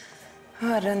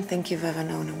Oh, I don't think you've ever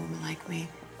known a woman like me.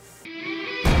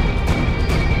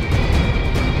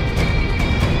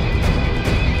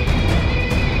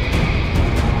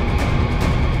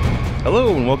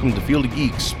 Hello and welcome to Field of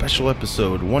Geeks, special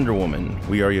episode Wonder Woman.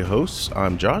 We are your hosts.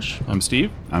 I'm Josh. I'm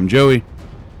Steve. I'm Joey.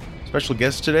 Special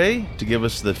guest today to give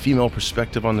us the female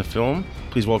perspective on the film.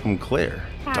 Please welcome Claire,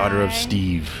 daughter of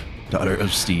Steve. Daughter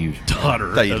of Steve.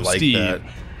 Daughter Thought you'd of like Steve. that.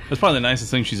 That's probably the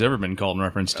nicest thing she's ever been called in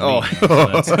reference to me.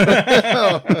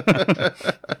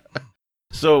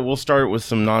 So we'll start with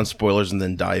some non-spoilers and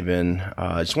then dive in.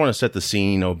 I just want to set the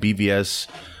scene. You know, BVS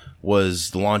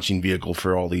was the launching vehicle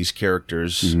for all these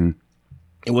characters. Mm-hmm.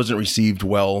 It wasn't received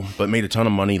well, but made a ton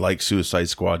of money like Suicide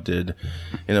Squad did.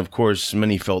 And of course,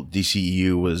 many felt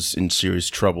DCEU was in serious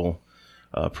trouble.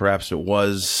 Perhaps it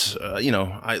was,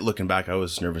 looking back, I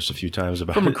was nervous a few times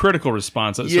about From a it. critical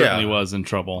response, it certainly was in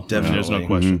trouble. Definitely. There's no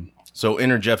question. Mm-hmm. So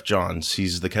enter Jeff Johns.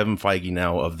 He's the Kevin Feige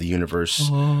now of the universe.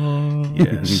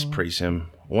 Yes, praise him.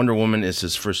 Wonder Woman is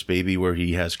his first baby where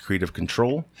he has creative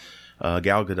control.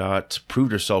 Gal Gadot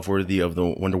proved herself worthy of the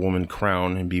Wonder Woman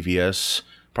crown in BVS.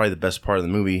 Probably the best part of the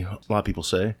movie, a lot of people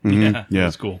say. Yeah,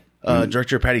 that's cool.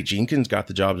 Director Patty Jenkins got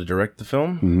the job to direct the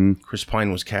film. Mm-hmm. Chris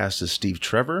Pine was cast as Steve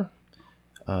Trevor.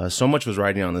 So much was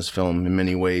riding on this film in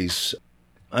many ways.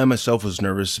 I myself was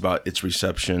nervous about its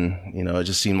reception. You know, it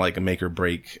just seemed like a make or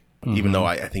break, even though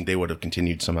I think they would have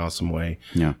continued somehow, some way.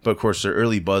 Yeah. But of course, their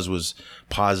early buzz was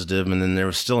positive, and then there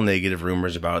was still negative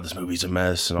rumors about this movie's a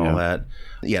mess and all that.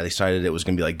 Yeah, they decided it was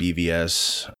going to be like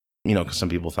BVS. You know, because some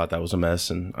people thought that was a mess,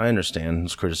 and I understand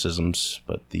those criticisms,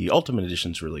 but the Ultimate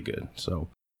Edition's really good. So,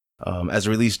 as the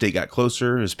release date got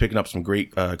closer, it was picking up some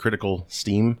great critical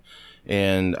steam,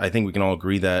 and I think we can all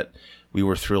agree that we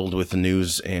were thrilled with the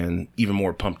news and even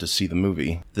more pumped to see the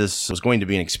movie. This was going to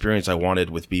be an experience I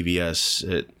wanted with BVS.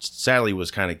 It sadly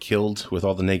was kind of killed with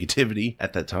all the negativity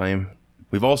at that time.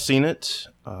 We've all seen it.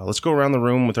 Let's go around the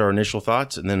room with our initial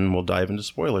thoughts, and then we'll dive into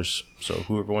spoilers. So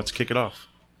whoever wants to kick it off.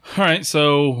 All right,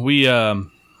 so I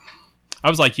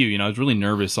was like you, I was really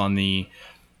nervous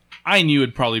I knew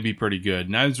it'd probably be pretty good.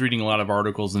 And I was reading a lot of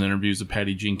articles and interviews with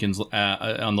Patty Jenkins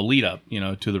on the lead up,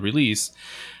 to the release.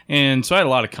 And so I had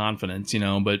a lot of confidence,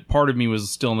 but part of me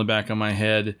was still in the back of my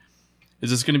head,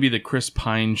 is this going to be the Chris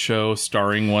Pine show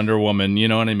starring Wonder Woman? You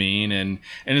know what I mean? And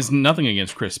it's nothing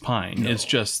against Chris Pine. No. It's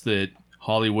just that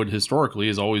Hollywood historically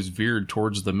has always veered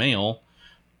towards the male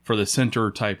for the center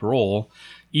type role,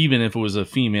 even if it was a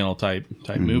female type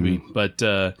movie. But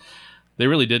they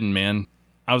really didn't, man.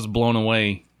 I was blown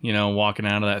away, walking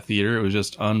out of that theater. It was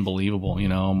just unbelievable.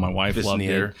 My wife loved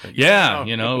it. Yeah,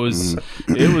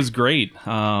 it was great.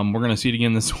 We're going to see it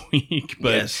again this week.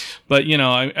 But,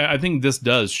 I think this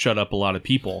does shut up a lot of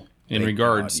people in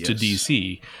regards to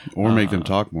DC. Or make them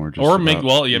talk more.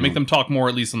 Make them talk more,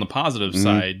 at least on the positive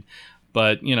side.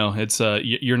 But, it's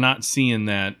you're not seeing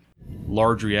that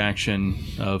large reaction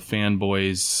of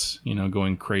fanboys,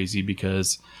 going crazy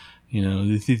because,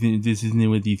 this isn't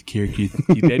what these characters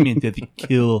do. Batman doesn't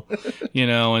kill,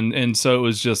 and so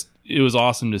it was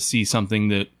awesome to see something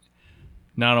that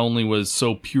not only was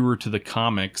so pure to the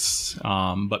comics,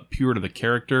 but pure to the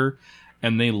character,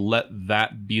 and they let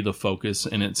that be the focus,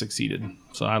 and it succeeded.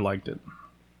 So I liked it.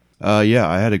 I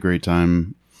had a great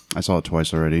time. I saw it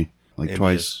twice already.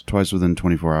 Twice within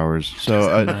 24 hours.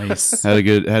 So nice. I had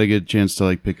a good chance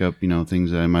to pick up, things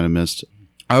that I might have missed.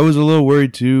 I was a little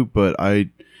worried too, but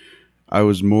I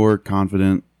was more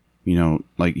confident,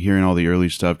 hearing all the early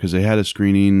stuff because they had a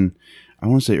screening, I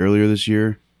want to say earlier this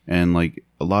year, and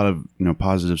a lot of,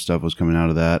 positive stuff was coming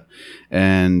out of that.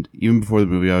 And even before the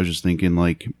movie, I was just thinking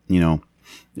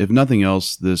if nothing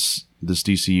else, this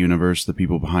DC universe, the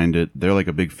people behind it, they're like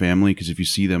a big family. Because if you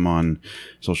see them on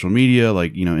social media,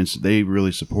 they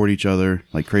really support each other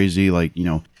like crazy.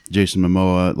 Jason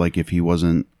Momoa, if he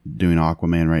wasn't doing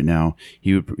Aquaman right now,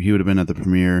 he would have been at the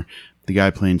premiere. The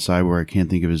guy playing Cyborg, I can't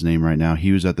think of his name right now.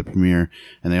 He was at the premiere,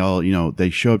 and they all,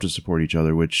 they show up to support each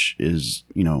other, which is,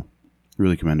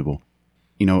 really commendable.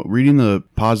 Reading the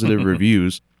positive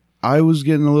reviews, I was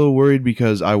getting a little worried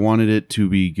because I wanted it to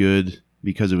be good.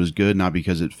 Because it was good, not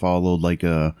because it followed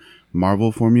a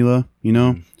Marvel formula,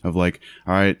 of all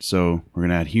right, so we're going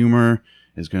to add humor.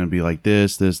 It's going to be like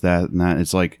this, that, and that.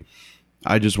 It's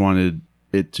I just wanted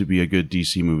it to be a good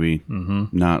DC movie,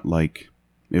 not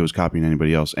it was copying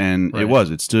anybody else. And It was.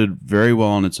 It stood very well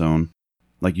on its own.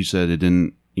 Like you said, it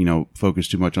didn't, focus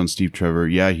too much on Steve Trevor.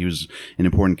 Yeah, he was an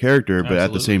important character, but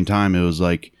at the same time, it was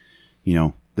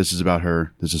this is about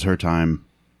her. This is her time.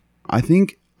 I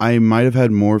think I might have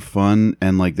had more fun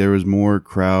and there was more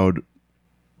crowd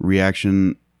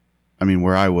reaction I mean,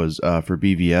 where I was for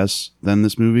BVS than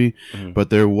this movie, but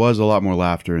there was a lot more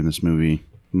laughter in this movie,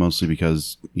 mostly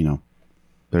because, you know,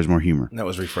 there's more humor. That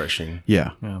was refreshing.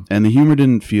 Yeah. Yeah. And the humor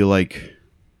didn't feel like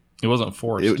It wasn't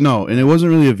forced. no, and it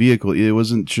wasn't really a vehicle. It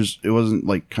wasn't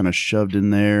like kind of shoved in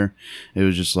there. It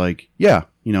was just like, yeah,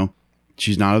 you know,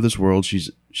 she's not of this world.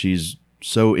 She's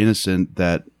so innocent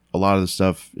that a lot of the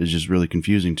stuff is just really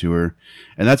confusing to her.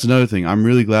 And that's another thing. I'm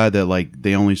really glad that like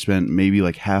they only spent maybe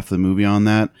like half the movie on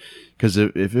that. Because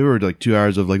if it were like 2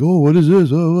 hours of like, oh, what is this?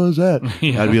 Oh, what is that?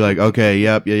 Yeah. I'd be like, okay,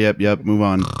 yep, move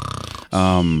on.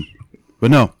 But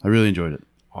no, I really enjoyed it.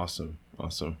 Awesome.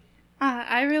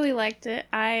 I really liked it.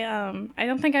 I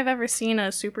don't think I've ever seen a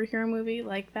superhero movie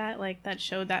like that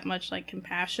showed that much like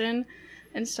compassion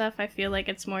and stuff. I feel like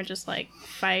it's more just like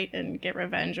fight and get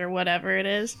revenge or whatever it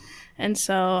is. And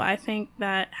so I think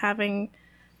that having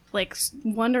like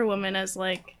Wonder Woman as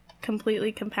like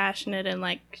completely compassionate and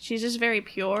like she's just very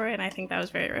pure, and I think that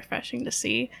was very refreshing to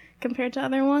see compared to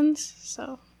other ones.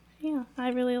 So yeah, I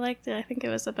really liked it. I think it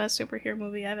was the best superhero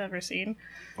movie I've ever seen.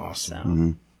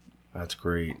 Awesome. So That's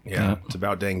great. Yeah, it's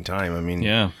about dang time. I mean,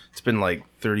 Yeah. it's been like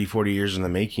 30, 40 years in the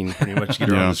making, pretty much, to get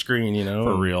her on the screen, you know.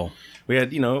 For real. We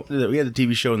had, you know, we had the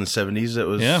TV show in the 70s that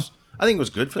was, Yeah. I think it was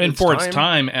good for And its for time. its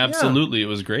time, absolutely, it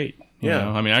was great. You Yeah.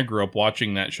 know? I mean, I grew up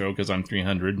watching that show because I'm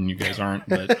 300 and you guys aren't.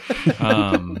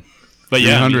 But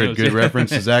yeah, I mean, 300, it was- good reference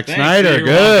to Zack Thank Snyder. you.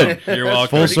 Good. You're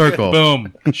welcome. Full circle.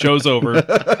 Boom. Show's over.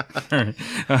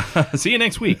 See you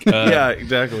next week. Yeah,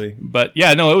 exactly. But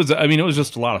yeah, no, it was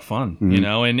just a lot of fun, you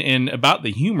know, and about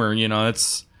the humor, you know,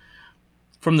 it's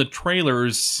from the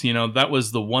trailers, you know, that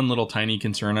was the one little tiny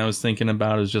concern I was thinking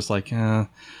about is just like,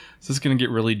 is this going to get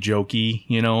really jokey,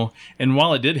 you know? And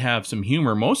while it did have some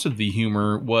humor, most of the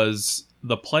humor was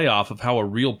the playoff of how a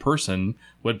real person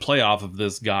would play off of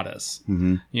this goddess,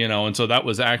 you know? And so that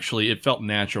was actually, it felt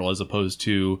natural as opposed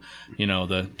to, you know,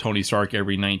 the Tony Stark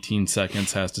every 19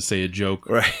 seconds has to say a joke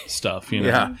Right. stuff, you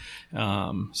know?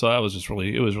 Yeah. So that was just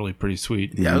it was really pretty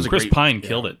sweet. Yeah, it was a Chris great- Pine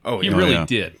killed it. Oh, he yeah. really Yeah.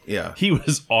 did. Yeah. He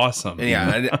was awesome. And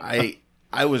yeah,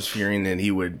 I was fearing that he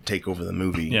would take over the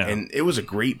movie. Yeah. And it was a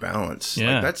great balance.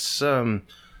 Yeah. Like, that's a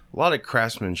lot of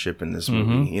craftsmanship in this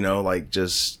movie. You know, like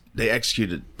just they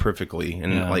executed perfectly.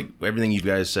 And Yeah. like everything you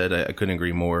guys said, I couldn't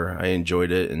agree more. I enjoyed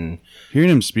it. And Hearing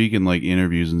him speak in like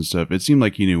interviews and stuff, it seemed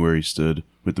like he knew where he stood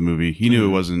with the movie. He knew it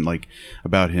wasn't like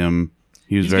about him.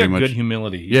 He was He's very got much. good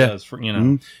humility. He Yeah. does, you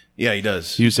know. yeah, he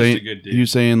does. He was saying. a good dude. He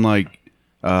was saying like,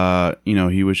 you know,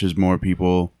 he wishes more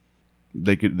people.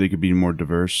 They could be more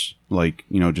diverse, like,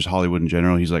 you know, just Hollywood in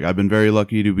general. He's like, I've been very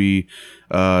lucky to be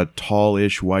a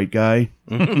tall-ish white guy.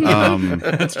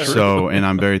 So, and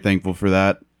I'm very thankful for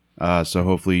that. So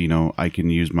hopefully, you know, I can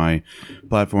use my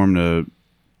platform to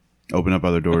open up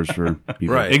other doors for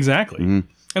people. Right. Exactly.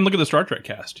 And look at the Star Trek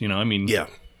cast. You know, I mean, Yeah.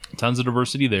 tons of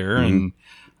diversity there, and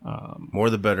More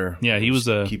the better. yeah, he was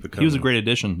a Keep it he was a coming. great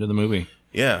addition to the movie.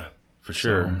 Yeah, for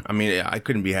sure. I mean, I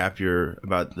couldn't be happier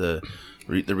about the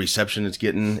reception it's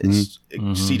getting. It's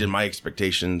exceeded my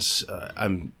expectations.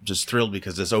 I'm just thrilled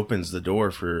because this opens the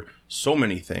door for so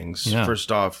many things. Yeah.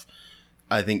 First off,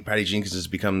 I think Patty Jenkins has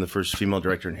become the first female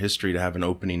director in history to have an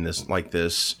opening like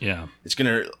this. Yeah, It's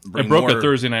gonna bring it broke more, a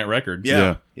Thursday night record.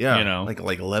 Yeah, yeah, You know. like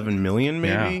 11 million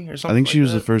maybe or something. I think she like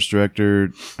was that. the first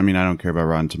director. I mean, I don't care about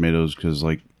Rotten Tomatoes because,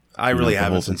 like, I really the whole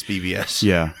haven't thing. since BBS.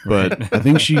 yeah, but I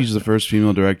think she's the first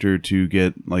female director to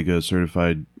get like a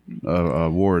certified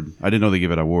award. I didn't know they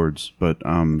give it awards, but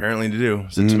Apparently to do.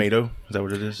 Is it tomato? Is that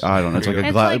what it is? I don't know. It's like a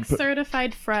it's glass. like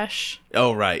certified fresh.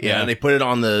 Oh right, yeah. Yeah. And they put it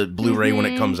on the Blu-ray when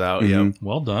it comes out. Yeah.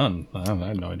 Well done. I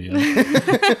had no idea.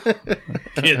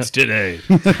 Kids today.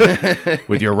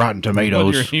 with your Rotten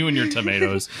Tomatoes. You and your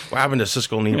tomatoes. What happened to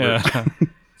Siskel and Ebert? Yeah.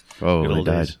 Oh, Good they old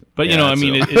died. days. But you Yeah, know, I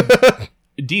mean, so-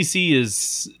 DC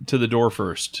is to the door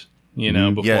first. You know,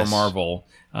 before Yes. Marvel,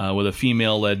 with a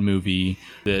female-led movie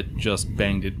that just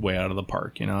banged it way out of the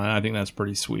park. You know, and I think that's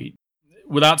pretty sweet.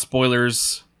 Without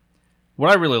spoilers, what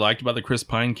I really liked about the Chris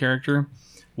Pine character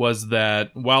was that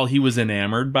while he was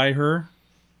enamored by her,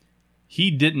 he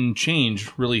didn't change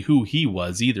really who he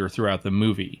was either throughout the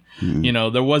movie. You know,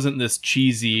 there wasn't this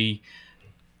cheesy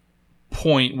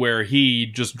point where he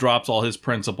just drops all his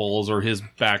principles or his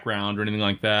background or anything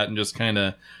like that and just kind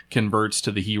of converts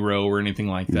to the hero or anything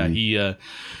like that. He Kind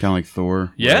of like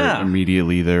Thor. Yeah. where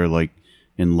immediately they're like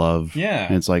in love. Yeah.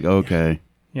 And it's like, okay.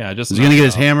 yeah, just Is he going to get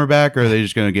his hammer back or are they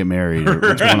just going to get married? Or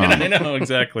what's going I on? know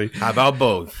exactly. How about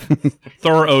both?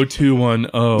 Thor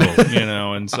 0210, you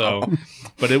know, and so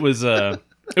but it was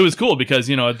cool because,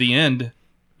 you know, at the end,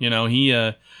 you know,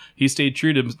 he stayed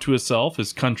true to himself,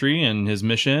 his country and his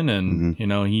mission, and you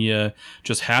know, he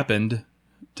just happened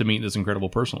to meet this incredible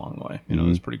person along the way. You know,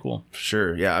 it's pretty cool.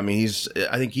 Sure. Yeah. I mean,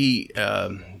 I think he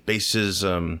based his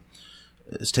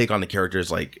take on the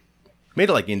characters like, made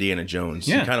it like Indiana Jones.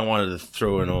 Yeah. He kind of wanted to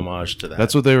throw an homage to that.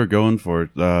 That's what they were going for.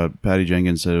 Patty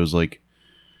Jenkins said it was like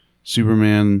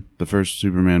Superman, the first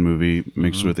Superman movie,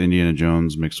 mixed with Indiana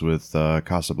Jones, mixed with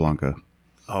Casablanca,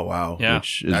 Oh, wow. Yeah.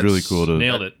 which is really cool to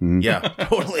Nailed it. Yeah,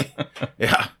 totally.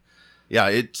 Yeah. Yeah.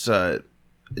 It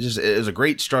was a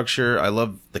great structure. I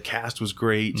love the cast was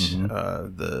great.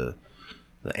 The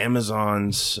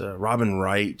Amazons, Robin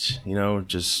Wright, you know,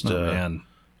 just Man.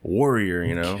 warrior,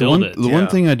 you know. Killed it. The one Yeah.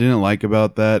 thing I didn't like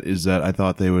about that is that I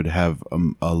thought they would have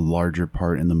a larger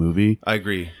part in the movie. I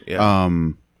agree. Yeah.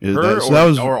 That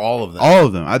was or all of them. all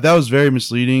of them. That was very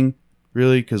misleading,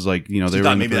 really, because like you know So they you were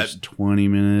thought in the maybe first that 20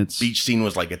 minutes. Beach scene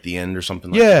was like at the end or something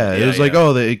like Yeah, that. it was like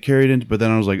it carried into, but then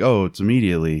I was like, oh, it's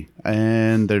immediately,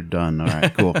 and they're done. All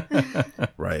right, cool.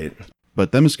 Right.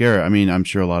 But Themyscira, I mean, I'm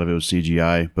sure a lot of it was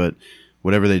CGI, but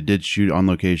whatever they did shoot on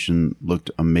location looked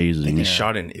amazing. They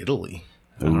shot in Italy.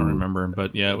 I don't remember,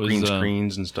 but yeah, it was Green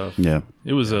screens and stuff. Yeah,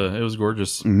 it was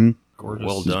gorgeous. Gorgeous.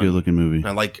 Well it's a done. good looking movie. I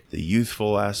like the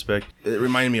youthful aspect. It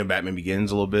reminded me of Batman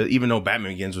Begins a little bit, even though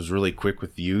Batman Begins was really quick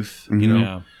with youth, you know.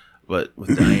 Yeah. But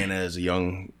with Diana as a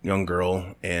young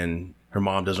girl, and her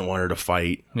mom doesn't want her to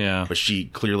fight, Yeah. but she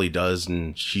clearly does,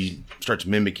 and she starts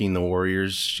mimicking the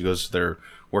warriors. She goes to their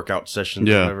workout sessions,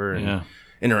 or Yeah. whatever, and, Yeah.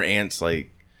 and her aunt's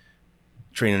like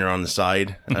training her on the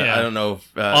side. Yeah. I don't know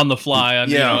if On the fly, yeah.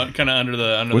 you know, kind of under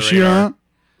the Was the she radar. on?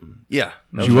 yeah,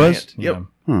 that She her was? aunt. Yep,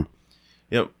 Yeah.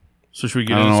 yep. So should we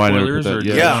get I don't into know why I never put spoilers, that-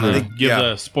 or yeah, Yeah, should we I think- give yeah.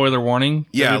 the spoiler warning? To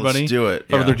Yeah, everybody? let's do it.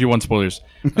 Over Yeah. 31 spoilers.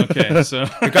 Okay, so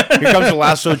Here comes the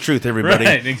lasso of truth, everybody.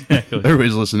 right, exactly.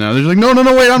 Everybody's listening now. They're just like, no,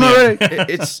 wait, I'm not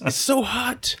ready. It's so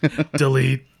hot.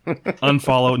 Delete,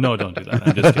 unfollow. No, don't do that.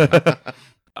 I'm just kidding.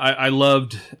 I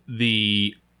loved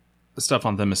the stuff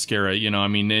on Themyscira. You know, I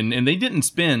mean, and they didn't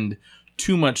spend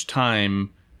too much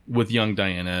time with young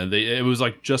Diana. It was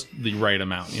like just the right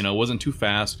amount. You know, it wasn't too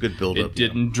fast. Good build-up, It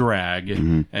didn't drag,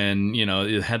 and you know,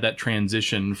 it had that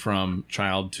transition from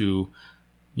child to,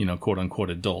 you know, quote unquote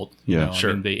adult. You Yeah, know? sure.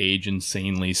 I mean, they age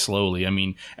insanely slowly. I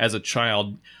mean, as a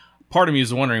child, part of me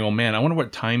is wondering, oh man, I wonder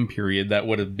what time period that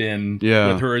would have been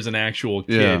Yeah. with her as an actual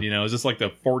kid. Yeah. You know, is this like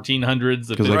the 1400s,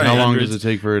 the Because like, 1500s? how long does it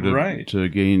take for her Right. to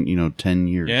gain, 10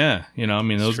 years? Yeah, you know, I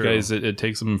mean, those true. guys, it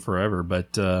takes them forever,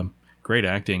 but great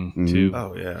acting too.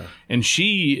 Oh yeah. And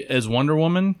she, as Wonder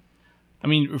Woman, I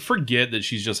mean, forget that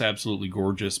she's just absolutely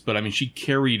gorgeous, but I mean, she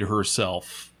carried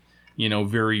herself, you know,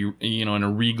 very, you know, in a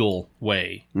regal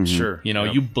way. Sure. You know,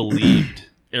 Yep. you believed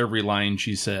every line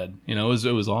she said. You know, it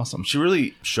was awesome. She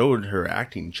really showed her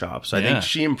acting chops. I Yeah. think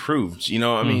she improved. You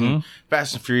know, I mean,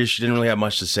 Fast and Furious, she didn't really have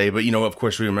much to say, but, you know, of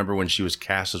course, we remember when she was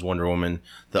cast as Wonder Woman,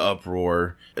 the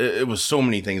uproar. It was so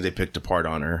many things they picked apart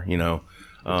on her, you know.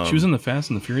 She was in the Fast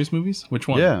and the Furious movies? Which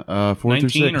one? Yeah, 4 through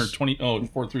 19 6. or 20? Oh,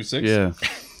 4 through 6? Yeah.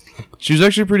 She was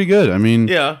actually pretty good. I mean,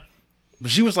 Yeah. But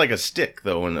she was like a stick,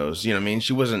 though, in those. You know what I mean?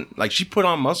 She wasn't, like, she put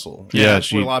on muscle. Yeah,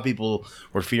 That's what a lot of people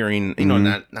were fearing. You know,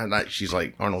 not she's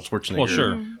like Arnold Schwarzenegger. Well,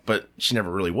 sure. But she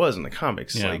never really was in the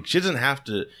comics. Yeah. Like, she doesn't have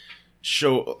to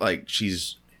show, like,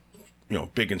 she's, you know,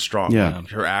 big and strong. Yeah. Like,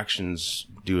 her actions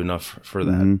do enough for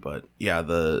that. But, yeah,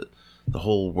 the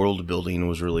whole world building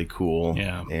was really cool.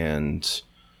 Yeah. And,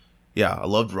 yeah, I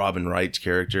loved Robin Wright's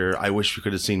character. I wish we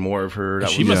could have seen more of her. That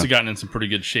She was, must have gotten in some pretty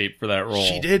good shape for that role.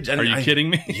 She did. Are you kidding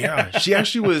me? Yeah, she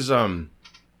actually was.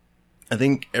 I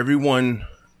think everyone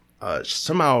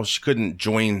somehow she couldn't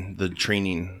join the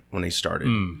training when they started,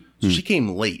 so she came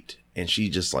late and she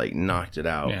just like knocked it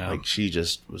out. Yeah. Like she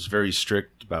just was very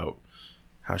strict about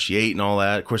how she ate and all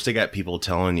that. Of course, they got people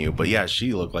telling you, but yeah,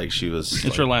 she looked like she was. It's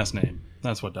like, her last name.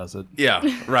 That's what does it. Yeah,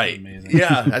 right. Amazing.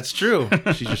 Yeah, that's true.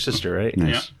 She's your sister, right?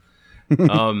 nice.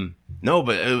 No,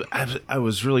 but I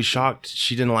was really shocked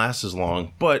she didn't last as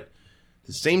long. But at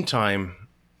the same time,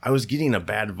 I was getting a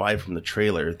bad vibe from the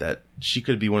trailer that she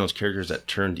could be one of those characters that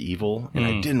turned evil, and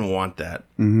I didn't want that.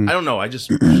 I don't know. I just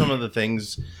some of the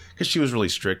things because she was really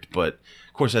strict, but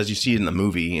of course, as you see in the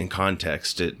movie in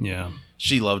context, Yeah.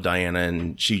 she loved Diana,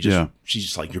 and she's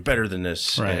just like, you're better than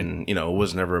this, Right. and you know, it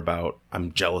was never about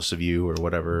I'm jealous of you or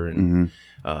whatever, and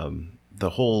the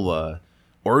whole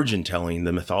origin telling,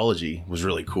 the mythology was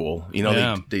really cool. You know,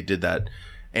 Yeah. they did that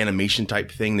animation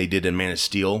type thing they did in Man of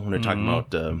Steel when they're talking about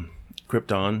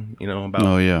Krypton, you know, about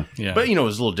Oh, yeah. Yeah. but you know, it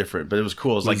was a little different, but it was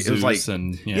cool. It was like Zeus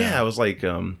and it was like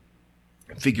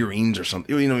figurines or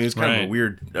something. You know, it was kind of a Right.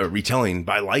 weird retelling,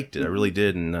 but I liked it. I really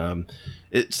did, and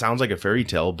it sounds like a fairy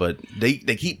tale, but they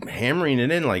keep hammering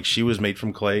it in like she was made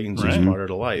from clay and she's Right. brought her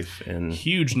to life. And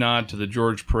Huge nod to the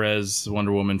George Perez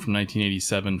Wonder Woman from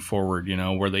 1987 forward,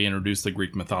 where they introduced the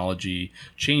Greek mythology,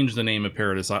 changed the name of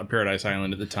Paradise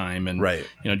Island at the time, and Right.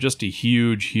 Just a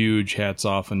huge hats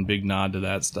off and big nod to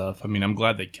that stuff. I mean, I'm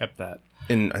glad they kept that.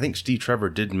 I think Steve Trevor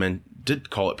did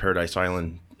call it Paradise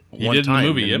Island He one did in the time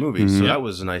movie, in yep. the movie, so that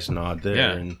was a nice nod there.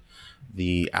 Yeah. And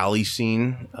the alley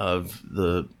scene of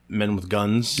the men with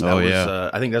guns. That Oh, was, yeah.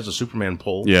 I think that's a Superman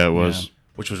pole. Yeah, it was.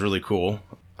 Which was really cool.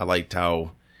 I liked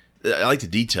the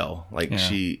detail. Like Yeah.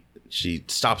 she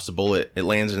stops the bullet, it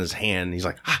lands in his hand, and he's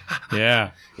like,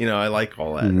 Yeah. I like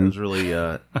all that. It was really,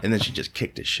 and then she just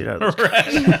kicked his shit out of this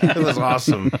guy. It was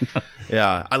awesome.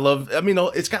 Yeah,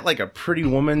 it's got like a Pretty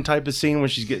Woman type of scene when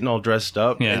she's getting all dressed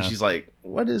up, Yeah. and she's like,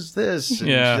 "What is this?" And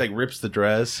Yeah. she like rips the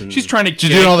dress, and She's trying to She's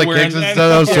doing all the wearing- kicks and stuff.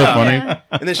 That was so Yeah. funny.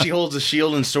 and then she holds a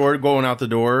shield and sword going out the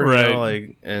door,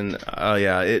 Right.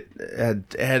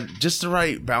 it had just the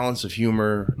right balance of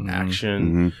humor,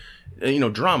 action.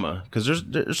 Drama, because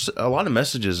there's a lot of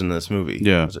messages in this movie.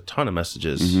 Yeah. There's a ton of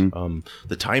messages.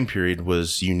 The time period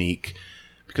was unique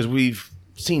because we've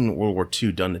seen World War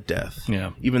II done to death.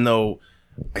 Yeah. Even though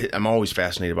I'm always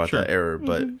fascinated about that era,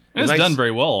 but And it's done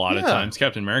very well a lot of Yeah. times.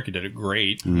 Captain America did it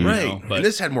great. right. But And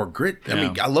this had more grit. I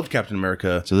mean, I love Captain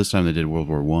America. So this time they did World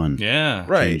War One. yeah.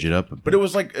 Right. Change it up a bit. But it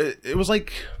was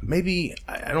like maybe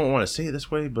I don't want to say it this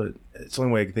way, but it's the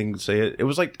only way I can think to say it. It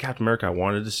was like Captain America I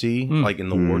wanted to see, like in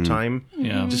the wartime.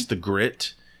 Yeah. Just the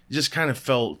grit. It just kind of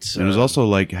felt. It was also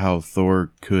like how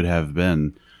Thor could have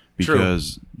been,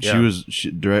 because Yeah.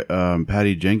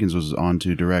 Patty Jenkins was on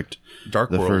to direct Dark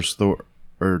the World. first Thor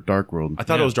or Dark World. I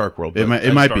thought it was Dark World. It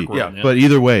But might Dark be, World, yeah. But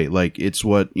either way, like it's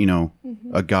what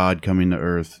a god coming to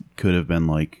Earth could have been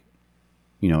like,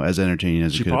 as entertaining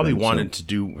as it she could probably have been. wanted to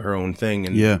do her own thing,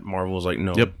 and Yeah. Marvel was like,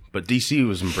 no. Yep. But DC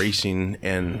was embracing,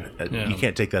 and you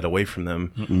can't take that away from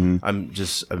them. I'm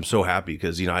so happy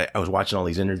because I was watching all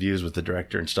these interviews with the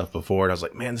director and stuff before, and I was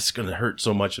like, man, this is gonna hurt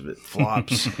so much if it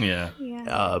flops. Yeah.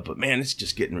 But man, it's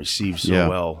just getting received so Yeah.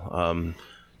 well.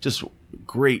 Just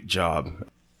great job.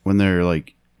 When they're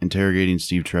like interrogating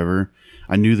Steve Trevor.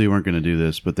 I knew they weren't going to do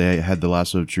this, but they had the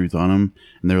lasso of truth on him,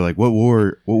 and they were like, "What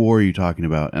war? What war are you talking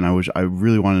about?" And I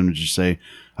really wanted them to just say,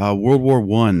 "World War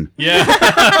One." Yeah.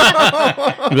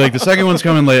 Be like, the second one's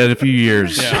coming late in a few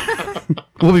years.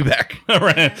 We'll be back.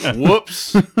 Right.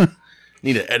 Whoops.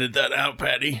 Need to edit that out,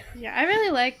 Patty. Yeah, I really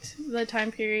liked the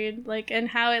time period, and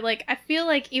how it, I feel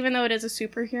like even though it is a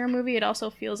superhero movie, it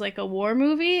also feels like a war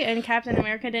movie, and Captain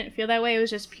America didn't feel that way. It was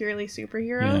just purely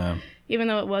superhero, Yeah. even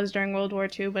though it was during World War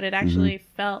II, but it actually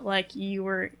felt like you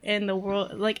were in the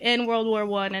world, in World War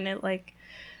One, and it,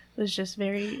 was just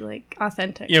very,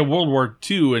 authentic. Yeah, World War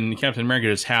II and Captain America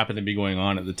just happened to be going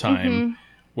on at the time,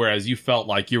 whereas you felt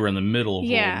like you were in the middle of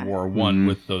Yeah. World War One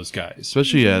with those guys.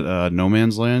 Especially at No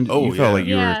Man's Land. Oh, You felt yeah. like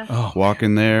you Yeah. were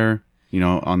walking there, in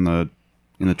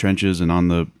the trenches and on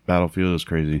the battlefield. It was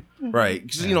crazy. Right.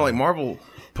 Because, like Marvel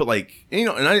put and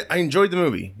I enjoyed the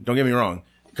movie. Don't get me wrong.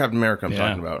 Captain America I'm Yeah.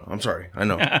 talking about. I'm sorry. I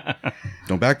know.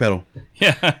 Don't backpedal.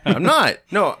 Yeah. I'm not.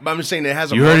 No, but I'm just saying it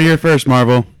has a You heard it here first,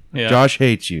 Marvel. Yeah. Josh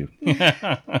hates you.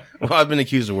 Well, I've been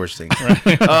accused of worse things.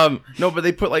 No, but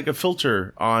they put a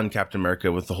filter on Captain America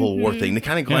with the whole war thing. They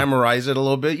kind of glamorize it a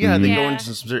little bit. Yeah, they go Yeah.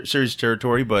 into some serious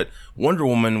territory, but Wonder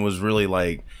Woman was really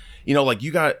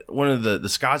you got one of the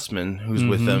Scotsmen who's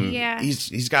with them. Yeah.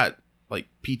 He's got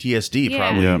PTSD Yeah.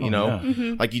 probably,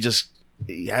 Yeah.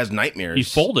 he has nightmares. He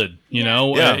folded, Yeah.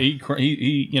 Yeah.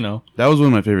 He That was one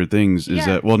of my favorite things. Is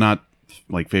Yeah. that not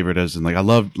favorite as in I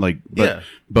loved Yeah.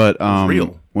 but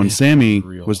real. when Sammy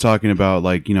real. was talking about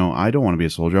I don't want to be a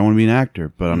soldier. I want to be an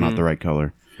actor, but I'm not the right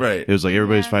color. Right. It was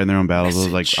everybody's Yeah. fighting their own battles.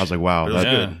 Message. I was like, wow, It was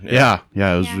that, good. yeah,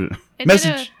 it was Yeah. It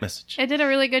message. Message. It did a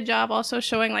really good job also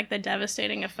showing the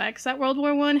devastating effects that World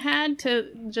War One had to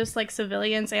just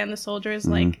civilians and the soldiers,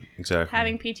 Exactly.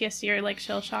 having PTSD or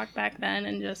shell shock back then,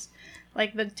 and just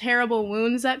the terrible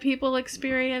wounds that people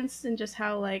experienced, and just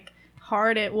how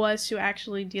hard it was to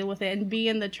actually deal with it and be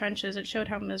in the trenches. It showed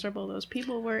how miserable those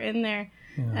people were in there,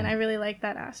 and I really like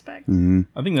that aspect.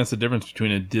 I think that's the difference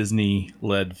between a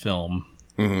Disney-led film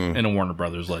and a Warner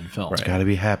Brothers-led film. Got to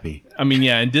be happy. I mean,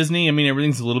 yeah, in Disney,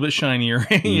 everything's a little bit shinier,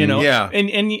 Yeah.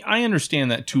 And I understand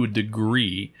that to a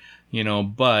degree,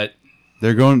 but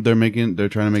They're trying to make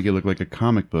it look like a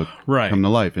comic book Right. come to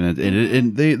life, and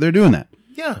they're doing that.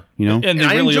 Yeah. and they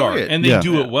I really enjoy are, it. and they Yeah.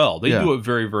 do it well. They Yeah. do it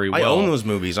very, very well. I own those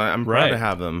movies. I'm proud Right. to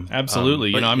have them.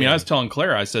 Absolutely. But, I was telling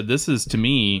Claire, I said, this is to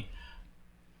me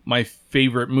my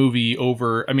favorite movie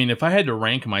over. If I had to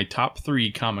rank my top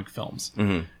 3 comic films,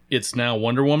 it's now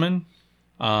Wonder Woman,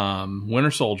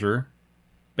 Winter Soldier,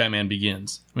 Batman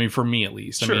Begins. I mean, for me at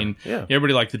least. Sure, I mean, yeah.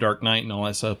 everybody liked The Dark Knight and all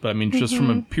that stuff, but I mean, just from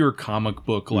a pure comic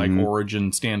book like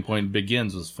origin standpoint,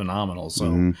 Begins was phenomenal.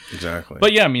 So, Exactly.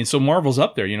 but yeah, I mean, so Marvel's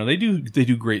up there. You know, they do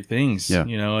great things. Yeah.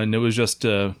 You know, and it was just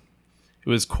it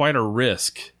was quite a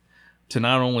risk to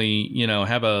not only, you know,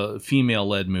 have a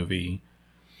female-led movie,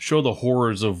 show the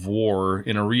horrors of war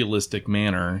in a realistic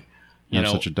manner. You Have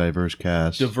know, such a diverse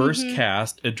cast. diverse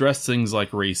cast, address things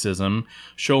like racism,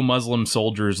 show Muslim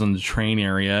soldiers in the train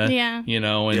area, Yeah. you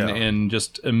know, and, Yeah. and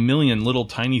just a million little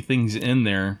tiny things in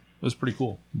there. It was pretty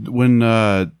cool. When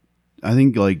I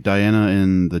think like Diana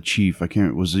and the Chief, I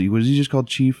can't was he just called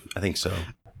Chief? I think so.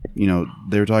 You know,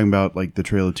 they were talking about like the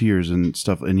Trail of Tears and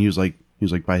stuff, and he was like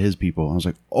by his people. I was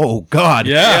like, oh God,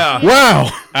 Yeah.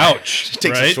 wow, Ouch.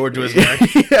 Takes a right? sword to his neck.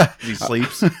 yeah, He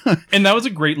sleeps. And that was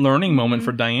a great learning moment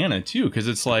for Diana, too, because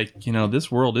it's like, you know, this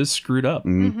world is screwed up,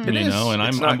 you It is. know, and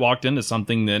It's I not- walked into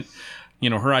something that, you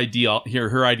know, her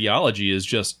ideology is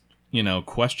just, you know,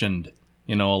 questioned,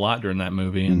 you know, a lot during that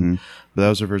movie. And But that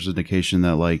was her first indication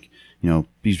that like, you know,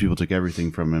 these people took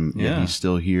everything from him. Yet Yeah. he's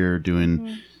still here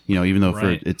doing, you know, even though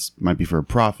Right. for it's might be for a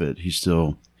profit, he's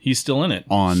still he's still in it.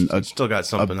 on a Still got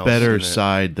something else better in it.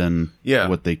 side than Yeah.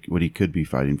 what he could be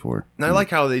fighting for. And I like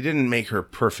how they didn't make her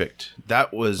perfect.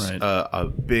 That was Right. a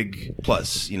big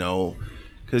plus, you know,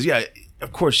 because yeah,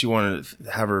 of course you want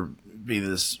to have her be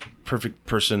this perfect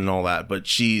person and all that, but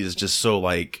she is just so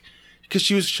like, because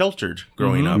she was sheltered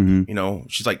growing up, you know,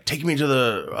 she's like, take me to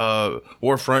the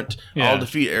war front, Yeah. I'll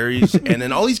defeat Ares, and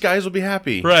then all these guys will be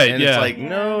happy, Right, And yeah. it's like,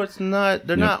 no, it's not.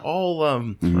 They're not all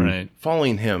Right.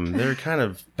 following him. They're kind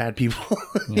of bad people,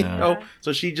 you Yeah. know.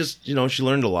 So she just, you know, she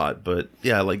learned a lot. But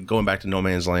yeah, like going back to No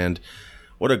Man's Land,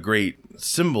 what a great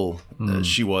symbol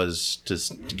she was to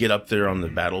get up there on the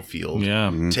battlefield,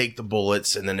 Yeah. take the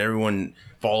bullets, and then everyone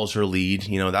follows her lead.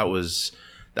 You know, that was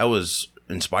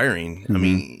inspiring. I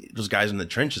mean, those guys in the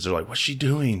trenches are like, "What's she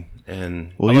doing?"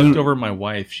 And Well, I even- looked over at my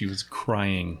wife. She was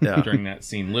crying Yeah. during that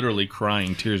scene, literally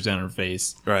crying, tears down her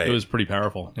face. Right. It was pretty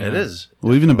powerful. it is.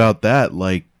 Well, even about that,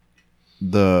 like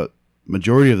the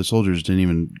majority of the soldiers didn't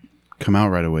even come out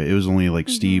right away. It was only like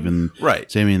Steve and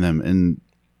Right. Sammy and them, and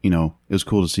you know, it was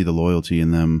cool to see the loyalty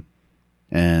in them.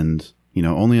 And you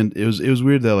know, it was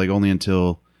weird that like only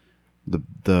until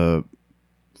the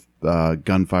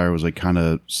gunfire was like kind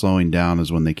of slowing down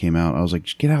is when they came out. I was like,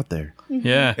 just get out there,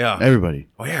 Yeah. Yeah. everybody.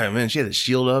 Oh yeah, man. She had the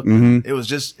shield up. Mhm. It was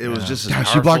just as God,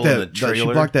 powerful she blocked in the that. She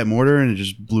trailer. blocked that mortar, and it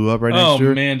just blew up right Oh next to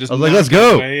her. man, just I was like, knocked let's go.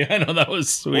 it away. I know that was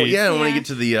sweet. Well, yeah, and when they Yeah. get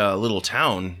to the little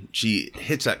town, she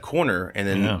hits that corner, and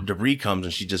then Yeah. debris comes,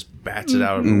 and she just bats it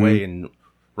out of the way and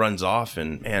runs off.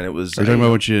 And man, it was. Are you talking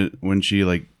about when she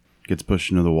like gets pushed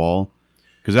into the wall?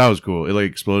 Because that was cool. It like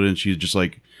exploded, and she just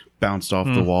like bounced off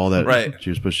the wall that Right.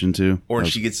 she was pushed into. or That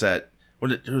was- she gets that. Or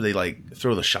they like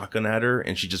throw the shotgun at her,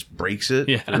 and she just breaks it.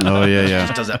 Yeah. Oh yeah, She yeah.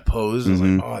 just does that pose. And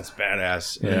it's like, oh, it's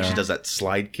badass. And then Yeah. she does that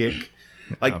slide kick.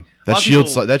 Like a That lot of shield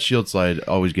people- that shield slide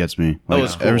always gets me. That Like,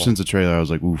 was Ever cool. since the trailer, I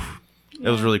was like, oof. It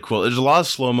was really cool. There's a lot of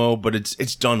slow mo, but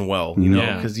it's done well, you know.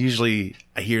 Yeah. Because usually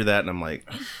I hear that and I'm like,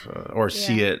 or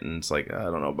see it, and it's like I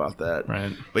don't know about that.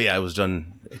 Right. But yeah, it was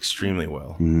done extremely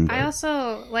well. I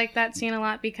also like that scene a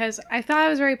lot because I thought it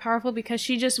was very powerful because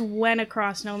she just went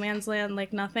across no man's land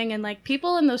like nothing, and like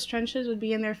people in those trenches would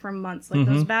be in there for months. Like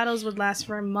those battles would last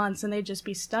for months, and they'd just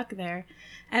be stuck there.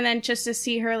 And then just to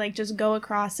see her like just go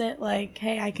across it, like,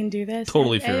 hey, I can do this.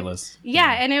 Totally And it- fearless.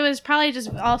 yeah, and it was probably just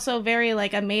also very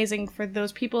like amazing for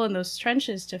those people in those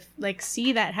trenches to like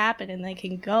see that happen, and they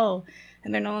can go,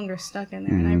 and they're no longer stuck in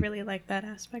there. And I really like that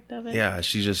aspect of it. Yeah,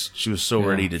 she was so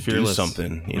ready to fearless. do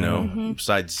something, you know.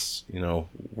 Besides, you know,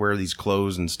 wear these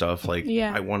clothes and stuff. Like,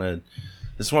 Yeah. I want to.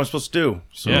 This is what I'm supposed to do.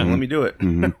 So Yeah. let me do it.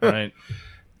 Right.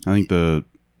 I think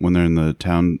when they're in the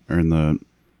town or in the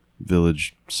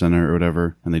village center or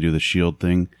whatever, and they do the shield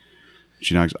thing.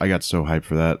 She knocks. I got so hyped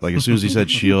for that. Like as soon as he said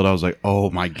shield, I was like,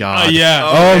 "Oh my god! yeah.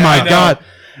 Oh yeah, my I know. god!"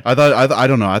 I thought I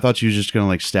don't know. I thought she was just gonna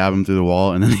like stab him through the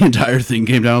wall, and then the entire thing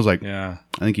came down. I was like, Yeah.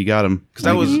 "I think he got him." Because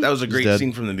that was a great dead.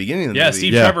 scene from the beginning of the Yeah, movie.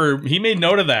 Steve Yeah. Trevor, he made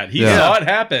note of that. He Yeah. saw it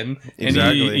happen, and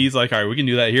Exactly. he's like, all right, we can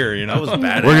do that here, you know? That was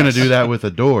badass. We're gonna do that with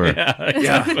a door.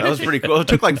 Yeah, that was pretty cool. It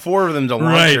took like 4 of them to launch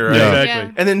Right, her, right? Yeah.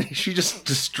 exactly. And then she just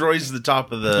destroys the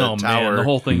top of the Oh, tower. man, the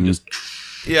whole thing just...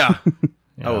 Yeah.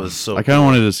 That was so I kind of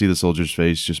wanted to see the soldier's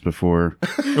face just before.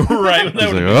 right,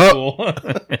 that would like, be cool.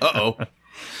 Uh-oh.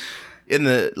 In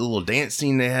the little dance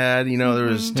scene they had, you know, there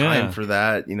was time Yeah. for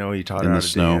that. You know, he taught In her how the to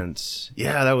snow. dance.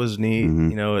 Yeah, that was neat.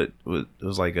 You know, it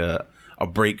was like a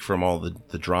break from all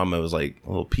the drama. It was like a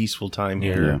little peaceful time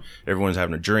here. Yeah. Everyone's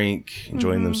having a drink,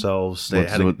 enjoying themselves. They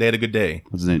What's had, the- they had a good day.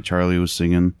 What's his name? Charlie was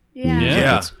singing. Yeah. Yeah,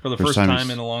 Yeah. for the First first time time he's-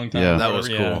 in a long time. yeah. That was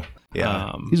cool.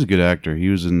 Yeah. He's a good actor. He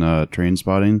was in Train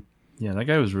Spotting. Yeah, that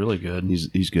guy was really good. He's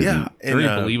good. Yeah, Very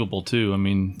and, believable too. I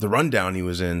mean, The Rundown he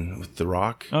was in with The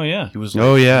Rock. oh yeah, He was.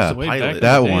 Oh yeah, way pilot. back in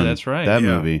that the day, one. That's right. That Yeah.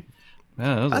 movie.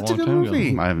 Yeah, that was That's a a long good time movie.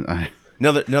 ago. I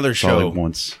Another saw show. it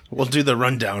once. We'll do the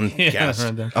Rundown Yeah, cast.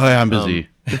 right. Oh yeah, I'm busy.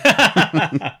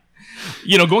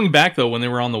 Going back though, when they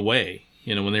were on the way,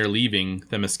 when they were leaving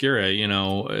the mascara,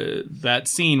 that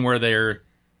scene where they're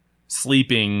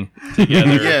sleeping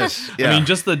together. Yes. Yeah. I mean,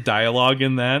 just the dialogue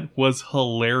in that was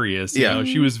hilarious. Yeah.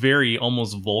 She was very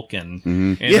almost Vulcan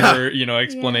Mm-hmm. in Yeah. her,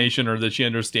 explanation or that she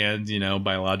understands,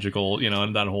 biological,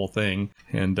 and that whole thing.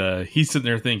 And he's sitting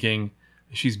there thinking,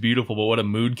 she's beautiful, but what a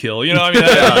mood kill. You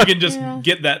can just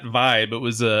get that vibe.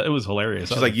 It was hilarious.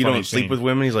 She's like, you don't sleep with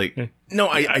women? He's like, no,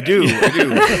 I do.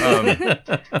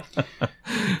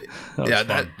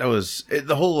 That was it,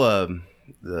 the whole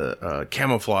the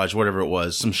camouflage, whatever it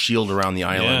was, some shield around the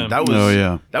island.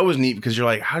 Yeah. That was neat because you're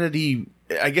like, how did he?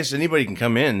 I guess anybody can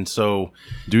come in. So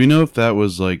Do we know if that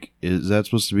was is that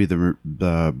supposed to be the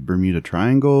Bermuda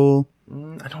Triangle? I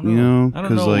don't know. You know, I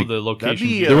don't know like the location. that'd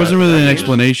be, there wasn't really an you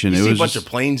explanation. You It see was a bunch just, of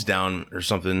planes down or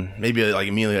something. Maybe like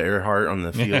Amelia Earhart on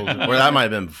the field, or that might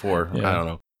have been before. Yeah. I don't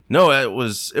know. No, it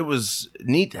was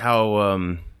neat how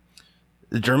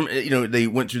the German, they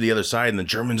went through the other side, and the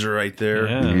Germans are right there,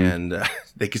 Yeah. and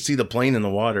they could see the plane in the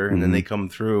water, and then they come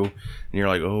through, and you're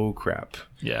like, oh crap.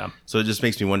 Yeah. So it just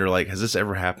makes me wonder, like, has this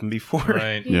ever happened before?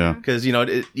 Right. yeah. Because you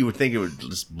would think it would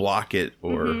just block it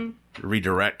or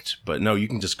redirect, but no, you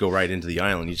can just go right into the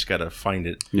island. You just got to find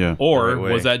it. Yeah. Or Right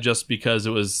away. was that just because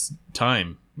it was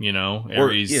time? Or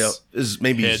Ares is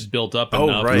maybe had built up Oh,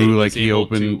 enough. right. that Ooh, was like he able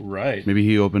opened- to, right. Maybe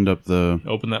he opened up the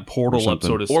Open that portal Or up,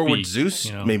 so to something. speak. or would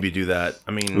Zeus maybe do that?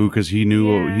 I mean, because he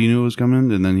knew Yeah. he knew it was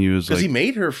coming, and then he was because like, he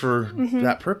made her for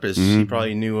that purpose. He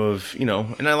probably knew of,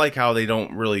 and I like how they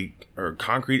don't really, or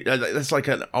concrete, that's like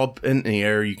an up in the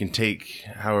air, you can take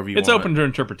however you It's want. open to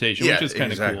interpretation, Yeah, which is kind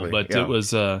of exactly, cool. But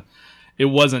yeah. it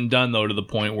wasn't done though to the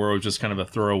point where it was just kind of a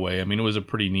throwaway. I mean, it was a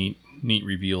pretty neat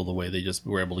reveal the way they just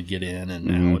were able to get in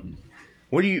and out.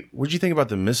 What'd you think about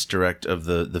the misdirect of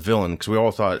the villain? Because we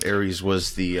all thought Ares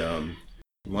was the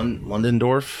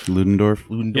Ludendorff. Ludendorff.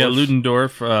 Yeah,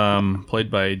 Ludendorff,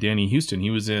 played by Danny Houston. He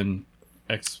was in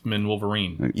X-Men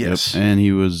Wolverine. Yes. Yep. And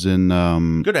he was in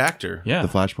Good actor. Yeah, the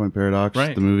Flashpoint Paradox,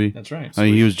 Right. the movie. that's right. I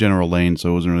mean, he was General Lane, so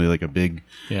it wasn't really like a big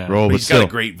Yeah. role, But but he's still. got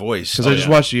a great voice. Because I just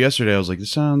watched it yesterday, I was like,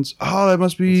 "This sounds. Oh, that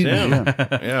must be." him.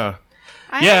 Yeah. Yeah.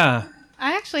 Yeah.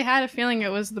 I actually had a feeling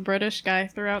it was the British guy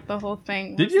throughout the whole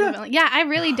thing. Did Was ya? the villain. Yeah, I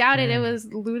really doubted it was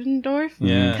Ludendorff.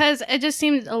 Yeah. Because it just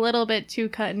seemed a little bit too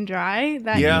cut and dry.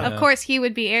 That Yeah. of course he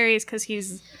would be Ares because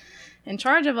he's in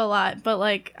charge of a lot, but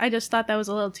like I just thought that was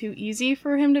a little too easy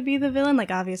for him to be the villain. Like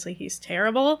obviously he's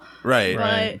terrible, Right.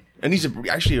 but And he's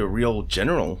actually a real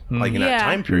general, like in that Yeah.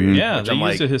 time period. Yeah, which they I'm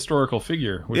used like, a historical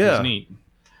figure, which Yeah. is neat.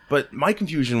 but my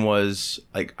confusion was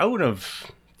like, I would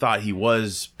have thought he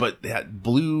was, but that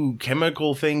blue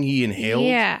chemical thing he inhaled.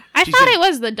 yeah, I She thought said- it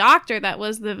was the doctor that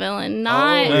was the villain,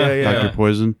 not yeah. Dr.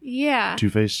 Poison, yeah.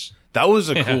 Two Face. That was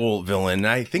a cool villain.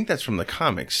 I think that's from the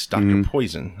comics, Dr.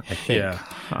 Poison. I think. Yeah.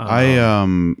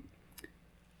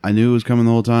 I knew it was coming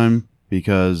the whole time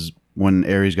because when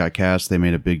Ares got cast, they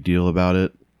made a big deal about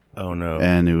it, Oh no.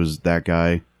 and it was that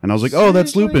guy. And I was like, "Oh,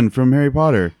 that's Lupin from Harry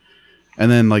Potter." And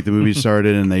then like the movie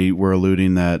started, and they were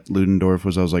alluding that Ludendorff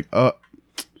was. I was like, "Oh,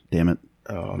 damn it!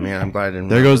 Oh man, I'm glad I didn't.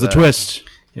 There remember goes the that. twist."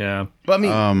 Yeah. But I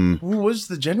mean, who was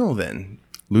the general then?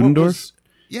 Ludendorff. What was-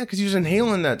 Yeah, because he was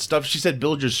inhaling that stuff. She said,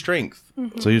 "Build your strength."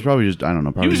 So he was probably just I don't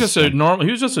know. He Probably was just a normal.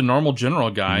 He was just a normal general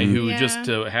guy who Yeah. just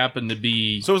happened to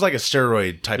be. So it was like a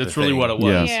steroid type. That's of really thing. what it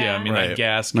was. Yeah. Yeah, I mean Right. that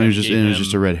gas. No, he was kinda just gave and it was him-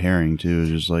 just a red herring too. It was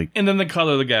just like And then the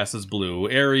color of the gas is blue.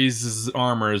 Ares'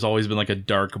 armor has always been like a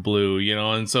dark blue,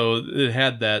 and so it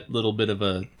had that little bit of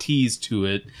a tease to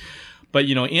it. But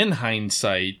in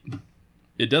hindsight,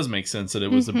 it does make sense that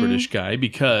it was the British guy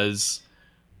because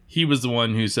he was the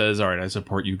one who says, "All right, I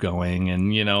support you going,"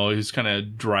 and who's kind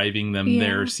of driving them Yeah.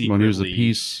 there secretly. when he was the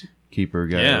peacekeeper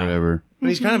guy Yeah. or whatever. And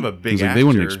he's kind of a big He's like, actor. they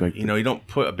wouldn't expect it. You don't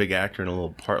put a big actor in a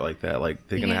little part like that. Like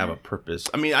they're gonna Yeah. have a purpose.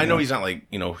 I mean, I know he's not like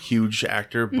huge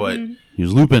actor, but He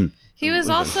was Lupin. He was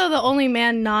also the only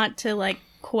man not to like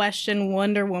question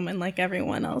Wonder Woman like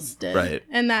everyone else did. Right.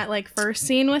 And that like first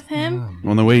scene with him.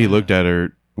 Well, the way he looked at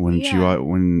her when Yeah.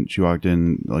 when she walked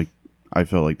in, like I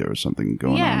felt like there was something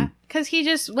going Yeah. on. Because he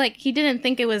just like he didn't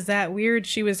think it was that weird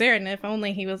she was there, and if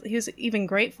only he was even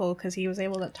grateful because he was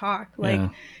able to talk. Like Yeah.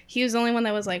 he was the only one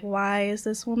that was like, "Why is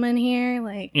this woman here?"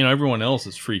 Like, Everyone else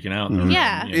is freaking out.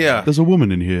 Yeah. yeah. There's a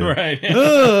woman in here. Right.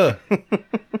 Ugh.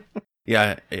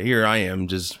 Yeah, here I am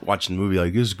just watching the movie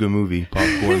like this is a good movie,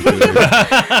 popcorn. Food.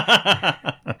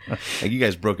 Like you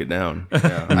guys broke it down.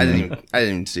 Yeah. I didn't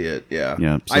even see it. Yeah.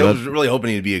 Yeah, so I was that's- really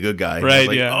hoping he'd be a good guy. I was Right,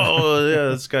 like, yeah. Oh yeah,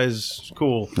 this guy's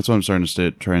cool. That's why I'm starting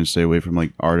to try and stay away from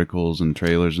like articles and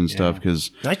trailers and stuff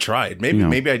because, I tried. Maybe You know.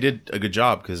 maybe I did a good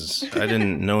job because I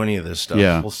didn't know any of this stuff.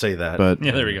 Yeah. We'll say that. but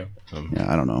Yeah, there we go.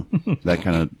 yeah, I don't know. That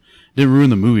kind of didn't ruin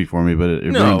the movie for me, but it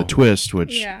No. ruined the twist,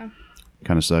 which Yeah.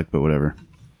 kind of sucked. But whatever.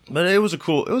 But it was a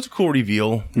cool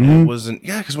reveal. Mm-hmm. It wasn't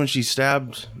because when she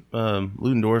stabbed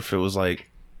Ludendorff, it was like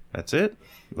that's it.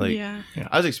 Like Yeah.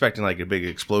 I was expecting like a big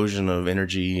explosion of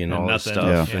energy and all this Nothing.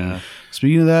 stuff. Yeah. And Yeah.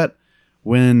 Speaking of that,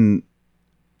 when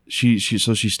she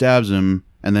stabs him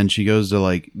and then she goes to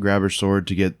like grab her sword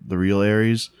to get the real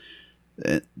Ares,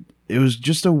 it was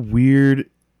just a weird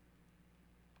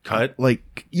cut. like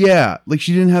like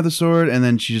she didn't have the sword and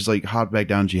then she just like hopped back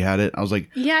down and she had it. I was like,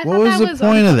 Yeah, I what thought was that the was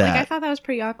point of Like, I that? thought that was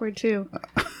pretty awkward too.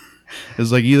 It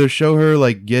was like either show her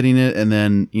like getting it and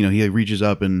then he like reaches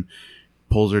up and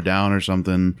pulls her down or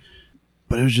something.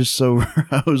 But it was just so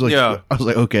I was like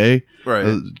okay,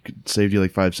 Right. Saved you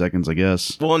like 5 seconds, I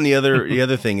guess. Well, and the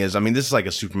other thing is, I mean, this is like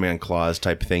a Superman claws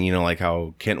type thing, you know, like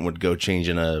how Kent would go change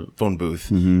in a phone booth.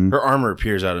 Mm-hmm. Her armor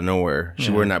appears out of nowhere. She's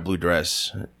wearing that blue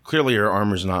dress. Clearly, her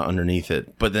armor's not underneath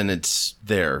it, but then it's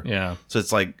there. Yeah. So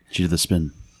it's like, She did the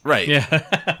spin. right? Yeah.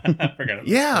 I forgot about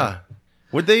Yeah.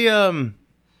 Would they?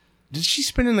 Did she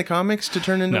spin in the comics to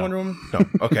turn into No. Wonder Woman? No.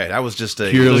 Okay, that was just a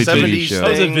Purely TV 70s show. that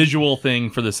was a thing. visual thing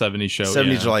for the 70s show.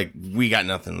 70s yeah. are like, we got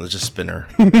nothing. Let's just spin her.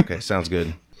 Okay, sounds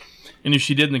good. And if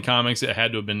she did in the comics, it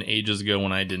had to have been ages ago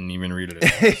when I didn't even read it.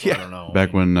 At all, so I don't know.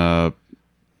 Back when I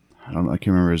can't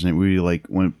remember his name. We like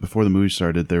when before the movie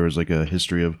started, there was like a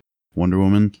history of Wonder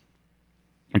Woman.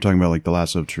 You're talking about like the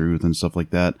lasso of truth and stuff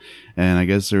like that. And I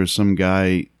guess there was some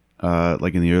guy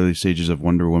like in the early stages of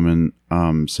Wonder Woman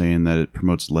saying that it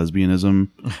promotes lesbianism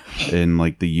in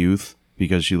like the youth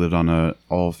because she lived on a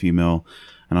all female.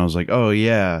 And I was like, oh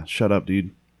yeah, shut up,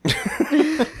 dude.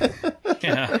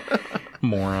 Yeah.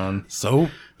 Moron. So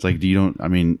It's like, he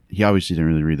obviously didn't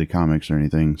really read the comics or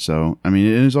anything. So, I mean,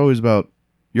 it is always about,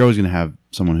 you're always going to have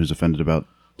someone who's offended about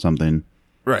something.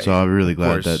 right. So I'm really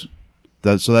glad course.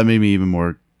 that made me even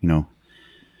more,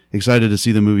 excited to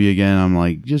see the movie again. I'm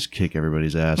like, just kick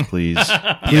everybody's ass, please.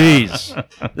 Please.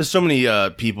 There's so many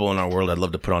people in our world I'd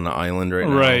love to put on the island right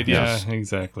now. Right. Yes. Yeah.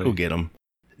 Exactly. Go get them.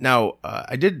 Now,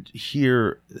 I did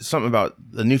hear something about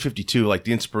the New 52, like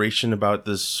the inspiration about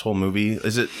this whole movie.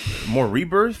 Is it more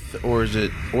Rebirth, or is it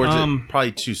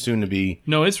probably too soon to be?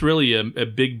 No, it's really a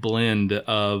big blend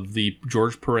of the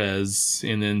George Perez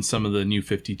and then some of the New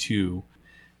 52.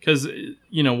 Because,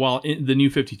 while the New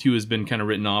 52 has been kind of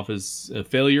written off as a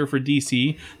failure for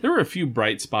DC, there were a few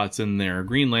bright spots in there.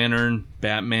 Green Lantern,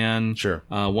 Batman, Sure.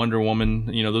 Wonder Woman,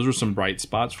 those were some bright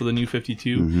spots for the New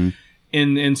 52.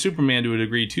 And Superman would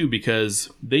agree, too, because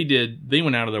they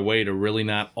went out of their way to really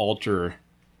not alter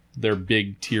their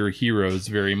big tier heroes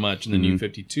very much in the New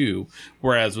 52,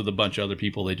 whereas with a bunch of other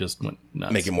people, they just went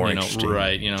nuts. Make it more interesting.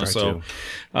 Right, Try so...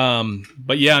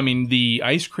 but yeah, I mean, the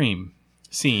ice cream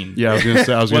scene Yeah, I was gonna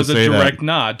say. was a direct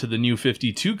nod to the New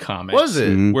 52 comics. Was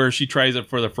it? Where she tries it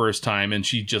for the first time and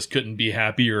she just couldn't be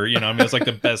happier. It's like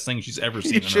the best thing she's ever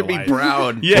seen You in should her be life.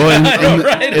 proud. Yeah, Well, I know,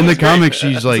 right? It in the was great. comics,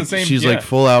 she's It's like the same- she's yeah. like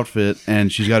full outfit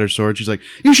and she's got her sword. She's like,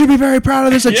 you should be very proud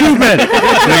of this achievement. And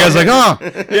the guy's like, oh,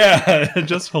 Yeah,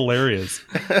 just hilarious.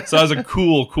 So that was a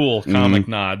cool comic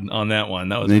nod on that one.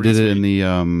 That was and they pretty did it sweet.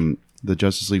 in the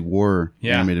Justice League War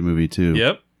animated movie too.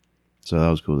 Yep. So that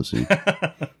was cool to see.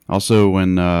 Also,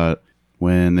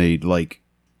 when they like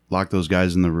lock those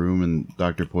guys in the room and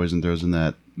Dr. Poison throws in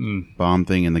that bomb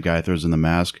thing and the guy throws in the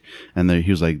mask and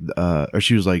he was like, or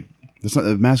she was like,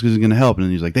 the mask isn't going to help. And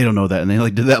then he's like, they don't know that. And they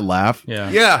like did that laugh. Yeah.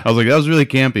 Yeah. I was like, that was really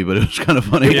campy, but it was kind of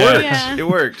funny. It worked. Yeah. It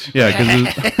worked.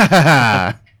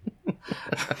 Yeah, because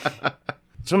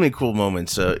So many cool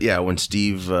moments. When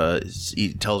Steve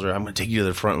he tells her, I'm going to take you to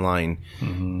the front line.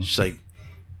 She's like,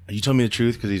 are you telling me the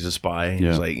truth? Because he's a spy. Yeah.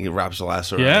 He's like, he wraps the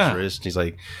lasso around Yeah. his wrist. And he's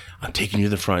like, I'm taking you to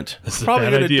the front. That's a Probably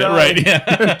bad gonna idea. die. Right.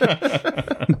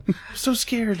 Yeah. I'm so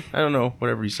scared. I don't know,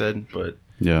 whatever he said. But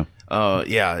yeah.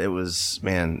 it was,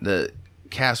 man, the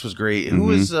cast was great. Who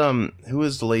was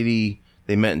the lady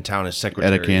they met in town as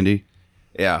secretary? Etta Candy.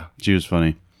 Yeah. She was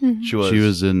funny. She was. She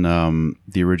was in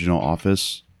the original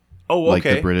Office, Oh, okay. like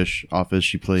the British Office.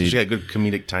 She played. She got good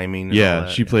comedic timing. And all yeah,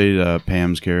 that. she played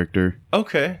Pam's character.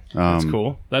 Okay. That's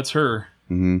cool. That's her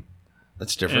That's in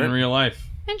different. real life.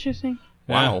 Interesting.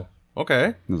 Wow. Okay.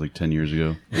 It was like 10 years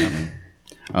ago.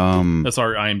 That's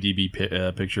our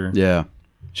IMDb picture. Yeah,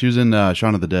 she was in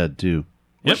Shaun of the Dead too.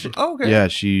 Yep. Oh, okay. Yeah,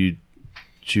 she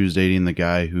was dating the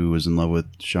guy who was in love with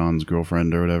Sean's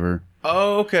girlfriend or whatever.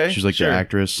 Oh, okay. She's like Sure. the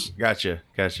actress. Gotcha.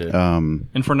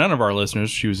 And for none of our listeners,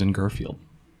 she was in Garfield.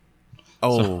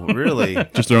 Oh, really?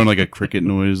 Just throwing like a cricket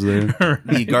noise there.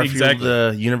 The Garfield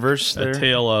Exactly. universe there? A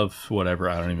tale of whatever.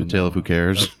 I don't even Tale know. of who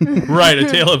cares. Right, a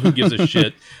tale of who gives a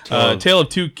shit. Tale of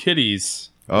two kitties.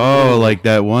 Oh, like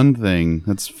that one thing.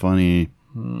 That's funny.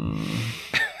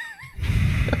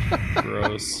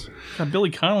 Gross. God, Billy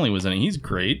Connolly was in it. He's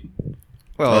great.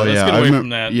 Well, let's yeah, get I away remem- from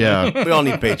that. Yeah, we all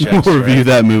need paychecks. we'll review right?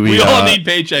 that movie. We all need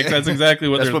paychecks. That's exactly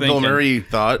what That's they're what thinking. Bill Murray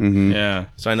thought. Yeah.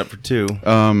 Sign up for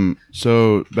 2.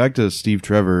 So back to Steve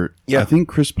Trevor. Yeah. I think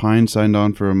Chris Pine signed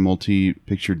on for a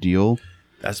multi-picture deal.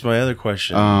 That's my other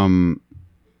question.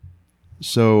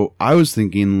 So I was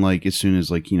thinking, like, as soon as,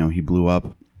 like, he blew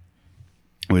up,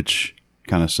 which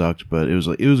kind of sucked, but it was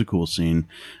a cool scene.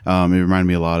 It reminded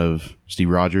me a lot of Steve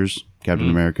Rogers, Captain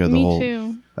America. The Me whole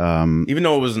too. Even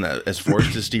though it wasn't as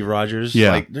forced as Steve Rogers,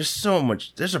 Yeah. like there's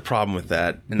a problem with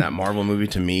that in that Marvel movie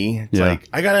to me. It's Yeah. like,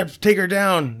 I gotta take her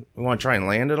down. You want to try and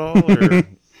land it all? Or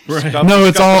No,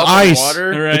 it's all up in ice. water?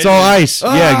 Right. It's all ice.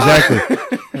 Yeah, exactly.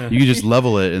 You can just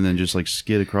level it and then just like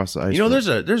skid across the ice. You know, there's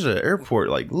an airport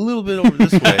like a little bit over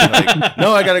this way. Like,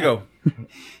 no, I gotta go.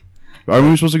 Are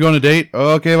we supposed to go on a date?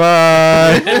 Okay,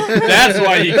 bye. That's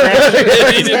why he crashed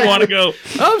it. He didn't want to go.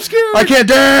 I'm scared. I can't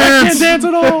dance. Dance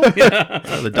at all.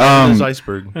 The diamond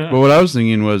iceberg. But what I was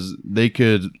thinking was they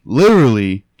could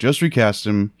literally just recast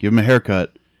him, give him a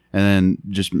haircut, and then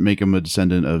just make him a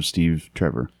descendant of Steve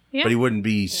Trevor. Yeah. But he wouldn't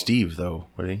be Steve though,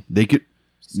 would he? They could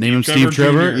name him Trevor Steve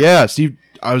Trevor. Jr.. Yeah, Steve.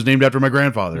 I was named after my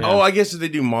grandfather. Oh, I guess if they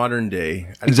do modern day. I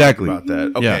didn't think Exactly. about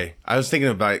that. Okay. Yeah. I was thinking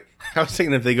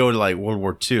if they go to like World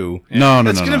War II. No,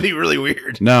 That's no. gonna be really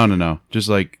weird. No. Just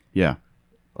like, yeah.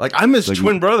 Like I'm his Like-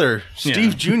 twin brother,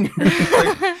 Steve Jr.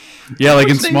 Like, Yeah, like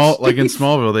in His name's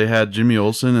Smallville, they had Jimmy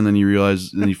Olsen, and then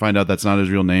you find out that's not his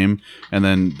real name, and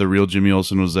then the real Jimmy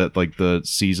Olsen was at like the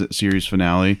series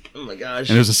finale, oh my gosh.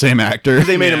 and it was the same actor.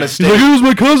 They made a He's mistake. like, it was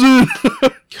my cousin.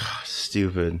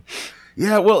 Stupid.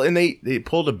 Yeah, well, and they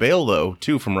pulled a bail though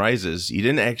too from Rises. You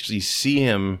didn't actually see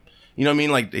him. You know what I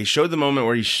mean? Like they showed the moment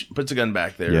where he puts a gun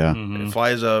back there. Yeah. It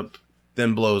flies up,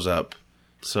 then blows up.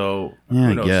 So Yeah, who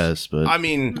I knows? guess, but I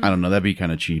mean, I don't know. That'd be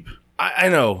kind of cheap. I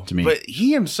know, To me. but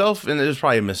he himself, and it was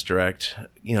probably a misdirect.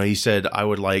 You know, he said, "I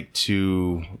would like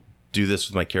to do this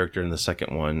with my character in the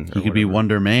second one." He could be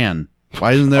Wonder Man.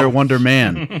 Why isn't there a Wonder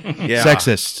Man? Yeah.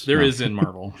 Sexist. There No. is in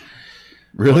Marvel.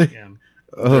 Really? Yeah.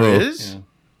 Oh, There is. Yeah.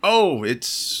 Oh,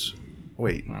 it's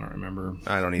wait. I don't remember.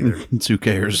 I don't either. Who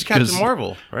cares? It's Captain 'Cause-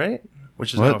 Marvel, right?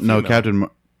 Which is now a What? No, female.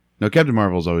 Captain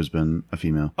Marvel's always been a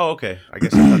female. Oh, okay. I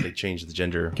guess I thought they changed the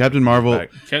gender. Captain Marvel. back.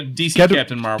 DC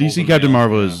Captain Marvel. DC Captain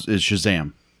Marvel is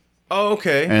Shazam. Oh,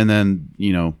 okay. And then,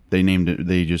 they named it,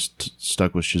 they just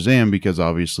stuck with Shazam because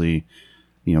obviously,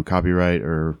 copyright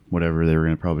or whatever, they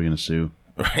were probably going to sue.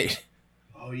 Right.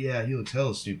 Oh, yeah, he looks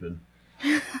hella stupid.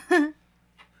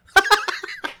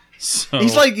 So,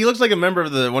 He looks like a member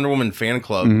of the Wonder Woman fan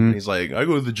club. He's like, I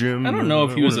go to the gym. I don't know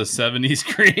if he was a 70s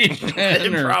creation.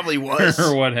 It probably was.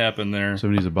 Or what happened there.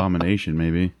 70s Abomination,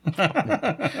 maybe.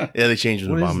 Yeah, they changed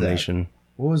an What is that? Abomination.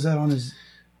 What was that on his...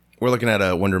 We're looking at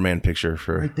a Wonder Man picture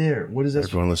for there. What is that?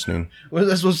 everyone listening. What is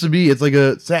that supposed to be? It's like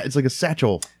a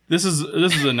satchel. This is a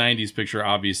 90s picture,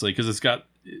 obviously, because it's got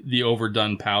the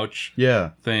overdone pouch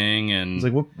Yeah. thing. And It's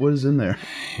like, what is in there?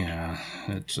 yeah,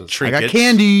 it's just, Trinkets. I got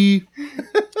candy.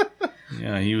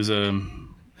 yeah, he was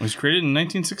created in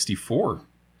 1964.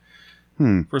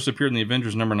 First appeared in the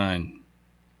Avengers #9.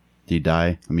 Did he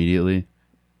die immediately?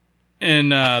 In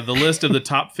the list of the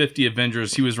top 50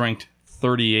 Avengers, he was ranked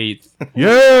 38th.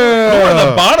 Yeah.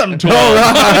 The bottom 12. All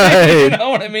right. You know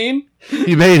what I mean?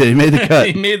 He made it. He made the cut.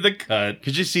 He made the cut.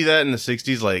 Could you see that in the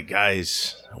 60s? Like,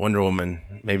 guys, Wonder Woman,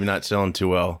 maybe not selling too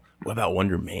well. What about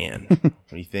Wonder Man? What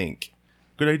do you think?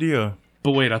 Good idea.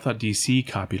 But wait, I thought DC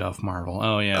copied off Marvel.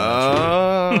 Oh, yeah.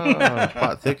 That's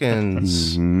Plot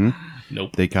thickens. right.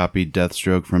 Nope. They copied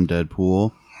Deathstroke from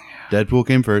Deadpool. Deadpool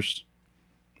came first.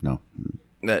 No.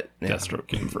 That Deathstroke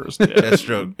came first.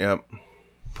 Deathstroke. Yep.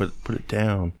 Put it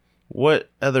down. What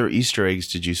other Easter eggs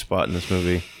did you spot in this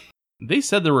movie? They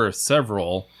said there were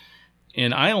several,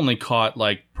 and I only caught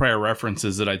like prior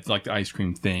references that I'd like the ice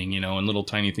cream thing, and little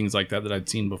tiny things like that I'd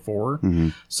seen before.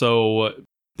 So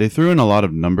They threw in a lot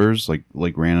of numbers, like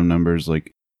random numbers,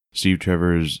 like Steve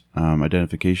Trevor's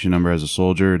identification number as a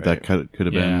soldier. That could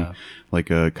have Yeah. been like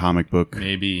a comic book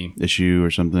maybe issue or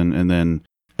something. And then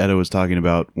Etta was talking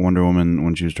about Wonder Woman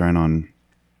when she was trying on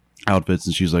outfits,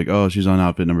 and she's like, "Oh, she's on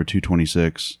outfit number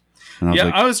 226." And I was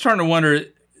like, I was trying to wonder,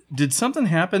 did something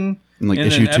happen Like in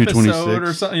issue an episode 226?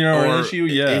 or something, or an issue?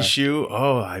 Yeah. Issue?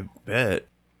 Oh, I bet.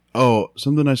 "Oh,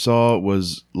 something I saw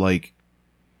was like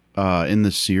in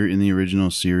the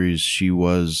original series, she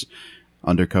was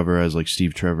undercover as like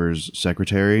Steve Trevor's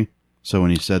secretary. So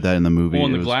when he said that in the movie, Well,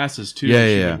 and it the was- glasses too. Yeah,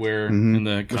 she yeah, would wear Mhm. in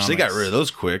the Which comics. they got rid of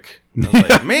those quick. I was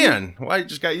like, man, well, I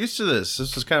just got used to this.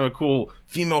 This is kind of a cool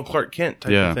female Clark Kent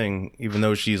type Yeah. of thing. Even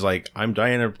though she's like, I'm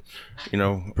Diana,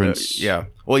 Prince. yeah.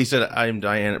 Well, he said, I'm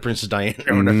Diana, Princess Diana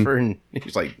or whatever. And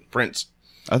he's like, Prince.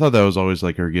 I thought that was always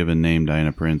like her given name,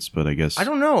 Diana Prince, but I guess I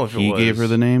don't know if he it was. gave her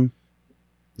the name.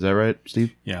 Is that right,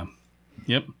 Steve? Yeah.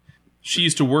 Yep. She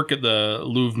used to work at the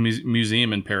Louvre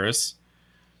Museum in Paris.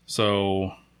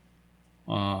 So,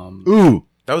 Ooh,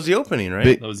 That was the opening, right?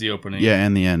 Big- that was the opening. yeah,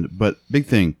 and the end. But big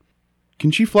thing,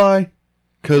 can she fly?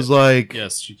 Because like,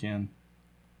 Yes, she can.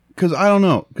 because I don't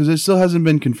know, because it still hasn't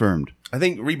been confirmed. I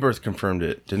think Rebirth confirmed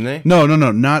it, didn't they? No,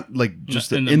 not like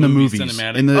just In in the the movie movies,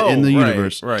 cinematic? in the right,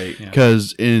 universe. Right. Yeah.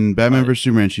 Because in Batman vs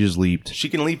Superman, she just leaped. She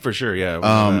can leap for sure, yeah. We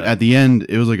know that. At the end,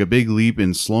 it was like a big leap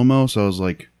in slow mo. So I was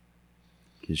like,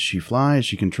 "Is she fly? Is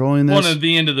she controlling this?" Well, and at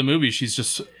the end of the movie, she's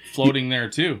just floating there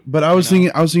too. But I was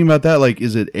thinking about that. Like,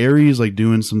 is it Ares like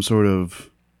doing some sort of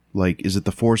like? Is it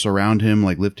the force around him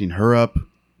like lifting her up?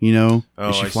 You know, Oh,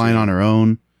 is she I flying see. on her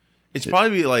own? It's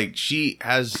probably like she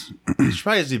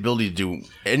probably has the ability to do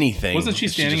anything. Wasn't she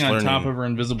She's standing just on learning. top of her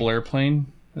invisible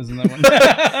airplane? Isn't that one?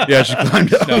 Yeah, she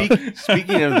climbed up.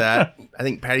 Speaking of that, I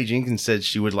think Patty Jenkins said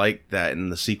she would like that in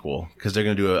the sequel because they're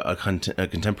going to do a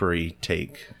contemporary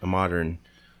take, a modern.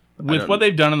 With what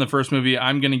they've done in the first movie,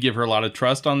 I'm going to give her a lot of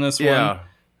trust on this Yeah. one.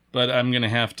 But I'm going to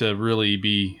have to really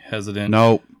be hesitant.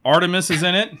 No, Artemis is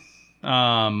in it,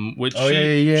 which Oh,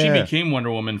 she yeah. became Wonder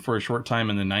Woman for a short time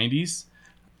in the 90s.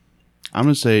 I'm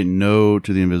gonna say no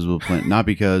to the invisible plane. Not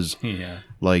because Yeah.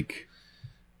 like,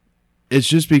 it's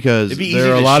just because It'd be easy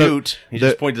there are to a lot shoot. of. You there-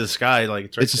 just point to the sky like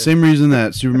it's right It's the there. same reason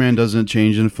that Superman doesn't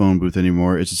change in a phone booth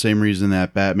anymore. It's the same reason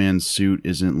that Batman's suit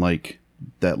isn't like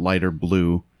that lighter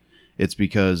blue. It's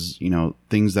because, you know,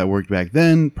 things that worked back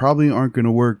then probably aren't going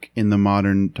to work in the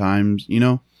modern times, you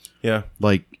know? Yeah.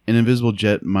 Like, an invisible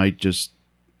jet might just...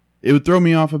 It would throw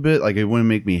me off a bit. Like, it wouldn't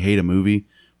make me hate a movie,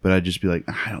 but I'd just be like,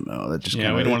 I don't know. That just Yeah,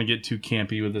 kinda, we don't want to get too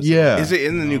campy with this. Yeah. Is it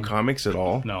in the new comics at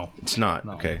all? No. It's not.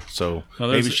 Okay. So No,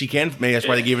 there's- maybe she can. Maybe that's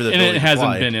why they gave her the And ability it to hasn't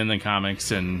fly. been in the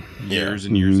comics in years Yeah.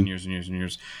 and years and years and years and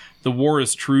years. The War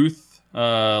is Truth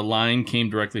line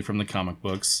came directly from the comic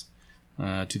books.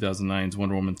 2009's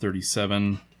Wonder Woman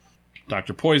 37.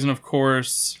 Dr. Poison, of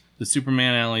course. The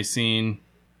Superman alley scene.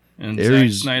 And Zack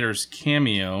Ares- Snyder's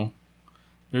cameo.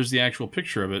 There's the actual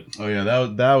picture of it. Oh, yeah.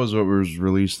 That was what was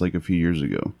released like a few years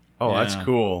ago. Oh, that's Yeah.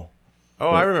 cool. Oh,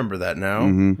 I remember that now.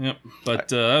 Mm-hmm. Yep. But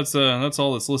that's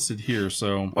all that's listed here.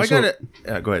 So Well, I got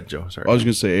it. Go ahead, Joe. Sorry. I was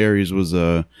going to say Ares was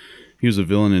he was a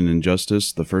villain in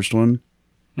Injustice, the first one,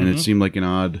 and it seemed like an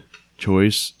odd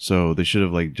choice. So they should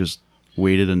have like just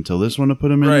waited until this one to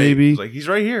put him in, right. maybe. It's like he's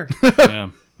right here. yeah.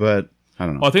 But I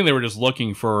don't know. Well, I think they were just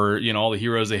looking for, all the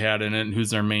heroes they had in it and who's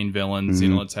their main villains.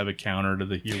 Let's have a counter to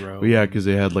the hero. But yeah, because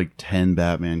they had like 10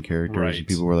 Batman characters, Right. and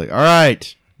people were like, "All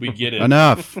right, We get it.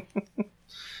 enough."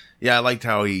 Yeah, I liked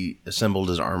how he assembled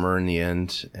his armor in the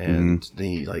end, and then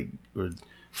he like would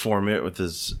form it with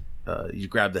his. You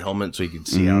grab the helmet so you could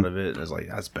see out of it, and I was like,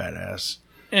 "That's badass."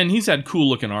 And he's had cool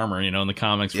looking armor, in the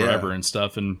comics Yeah. forever and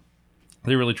stuff. And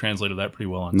they really translated that pretty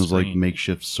well on And those like screen.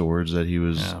 makeshift swords that he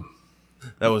was. Yeah.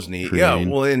 That was neat. Creating.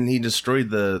 Yeah, well, and he destroyed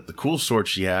the cool sword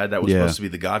she had. That was Yeah. supposed to be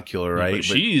the God Killer, right? but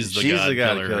she's the God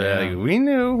Killer, yeah. Yeah, we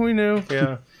knew.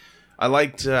 Yeah, I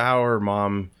liked how her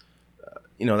mom.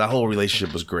 That whole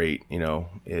relationship was great.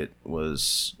 It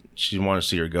was. She didn't want to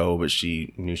see her go, but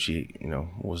she knew she,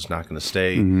 was not going to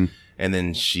stay. And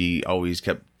then she always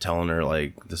kept telling her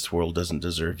like, "This world doesn't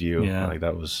deserve you." Yeah. Like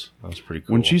that was pretty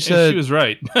cool. When she And said, she was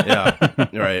right. yeah,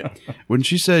 right. when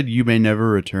she said, "You may never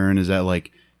return," is that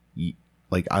like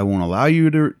I won't allow you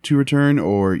to return,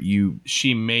 or you?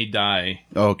 She may die.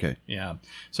 Oh, okay, Yeah.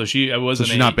 So she so wasn't.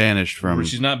 she's not banished from.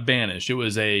 She's not banished. It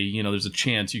was there's a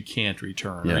chance you can't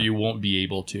return Yeah. or you won't be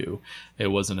able to. It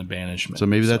wasn't a banishment. So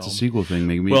maybe that's a sequel thing.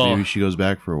 Maybe she goes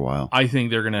back for a while. I think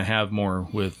they're going to have more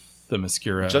with the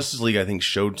Mascara. Justice League, I think,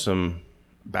 showed some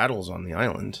battles on the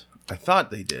island. I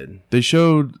thought they did. They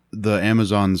showed the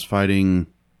Amazons fighting.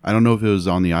 I don't know if it was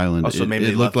on the island. Also, maybe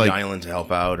they looked left like the island to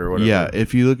help out or whatever. yeah.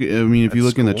 If you look, if you That's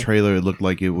look in the cool. trailer, it looked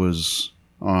like it was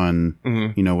on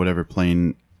whatever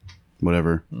plane,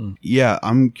 whatever. Yeah,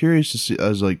 I'm curious to see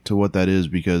to what that is,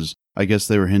 because I guess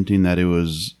they were hinting that it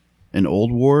was an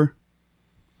old war,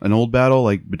 an old battle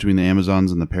like between the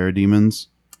Amazons and the Parademons.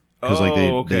 Because they've been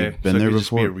so there it could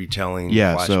just be before. a retelling.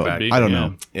 Yeah, so flashback. I don't Yeah.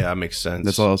 know. Yeah, that makes sense.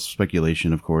 That's all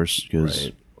speculation, of course. Because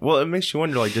Right. Well, it makes you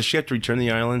wonder, like, does she have to return to the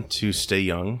island to stay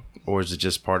young? or is it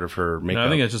just part of her makeup? No, I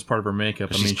think it's just part of her makeup.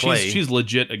 I She's mean, clay. she's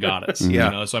legit a goddess. Yeah.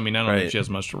 You know, so I mean, I don't Right. think she has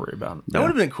much to worry about. That would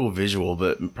have been a cool visual,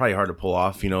 but probably hard to pull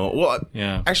off. Well,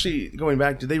 Yeah. Actually, going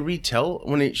back, did they retell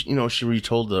when it? She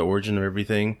retold the origin of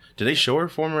everything? Did they show her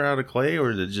form her out of clay,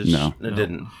 or did it just? No. It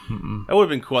didn't. That would have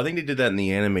been cool. I think they did that in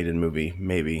the animated movie,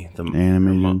 maybe the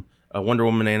Animated? Wonder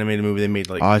Woman animated movie. They made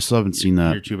like Oh, I still haven't seen a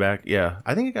year or that. two back. Yeah,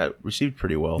 I think it got received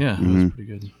pretty well. Yeah, it was pretty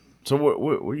good. So,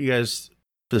 what do you guys?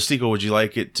 For the sequel, would you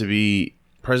like it to be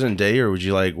present day, or would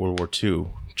you like World War II?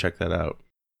 Check that out.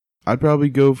 I'd probably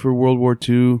go for World War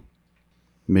II,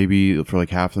 maybe for like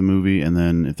half the movie, and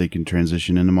then if they can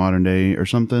transition into modern day or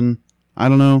something. I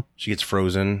don't know. She gets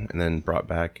frozen and then brought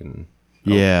back, and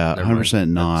Yeah, never mind. 100% That's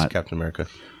not. Captain America.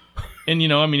 And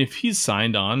I mean, if he's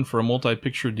signed on for a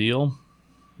multi-picture deal,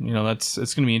 it's going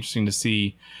to be interesting to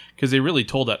see because they really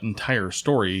told that entire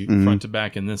story front to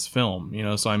back in this film.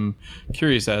 So I'm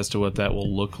curious as to what that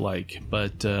will look like.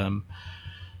 But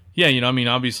yeah, I mean,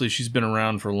 obviously she's been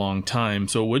around for a long time,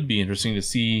 so it would be interesting to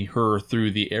see her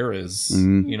through the eras,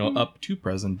 up to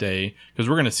present day, because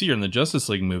we're going to see her in the Justice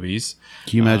League movies.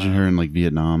 Can you imagine her in like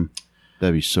Vietnam?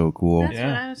 That'd be so cool. That's Yeah.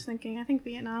 what I was thinking. I think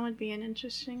Vietnam would be an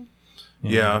interesting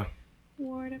Yeah.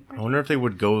 war to I wonder if they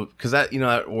would go because that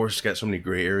war's got so many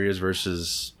gray areas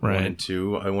versus Right. 1 and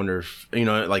 2. I wonder if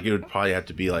like it would probably have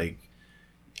to be like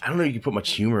I don't know. You could put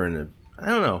much humor in it. I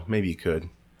don't know. Maybe you could.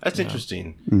 That's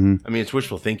interesting. I mean, it's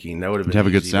wishful thinking. That would have been have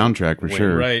a good easy to soundtrack for win.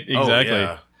 sure. Right, Oh, exactly.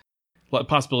 yeah.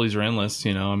 Possibilities are endless,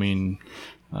 I mean,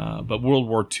 but World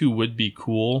War II would be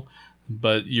cool,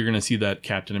 but you're going to see that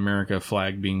Captain America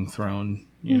flag being thrown,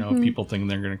 people thinking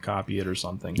they're going to copy it or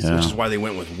something. So, Yeah. Which is why they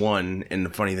went with 1. And the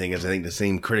funny thing is, I think the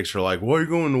same critics were like, "Why are you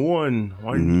going to 1?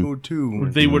 Why didn't you go 2?"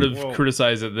 they would have Whoa.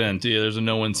 criticized it then. Yeah, there's a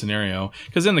no-win scenario.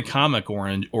 Because in the comic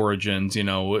origins, it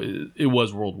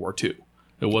was World War II.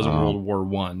 It wasn't World War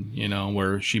One,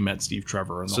 where she met Steve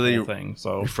Trevor and the So they whole thing.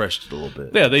 So refreshed it a little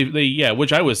bit. yeah,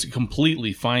 which I was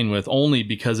completely fine with, only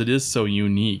because it is so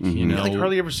unique. I like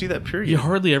hardly ever see that period. you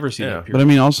hardly ever see Yeah. that. Period. But I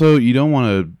mean, also, you don't want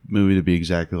a movie to be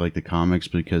exactly like the comics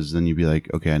because then you'd be like,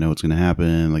 okay, I know what's going to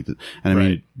happen. Like, and I mean,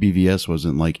 Right. BVS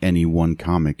wasn't like any one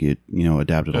comic. It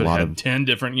adapted a It lot had of 10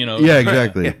 different, Yeah,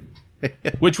 exactly.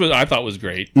 which I thought was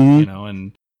great,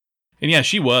 and yeah,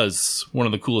 she was one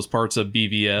of the coolest parts of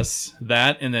BVS.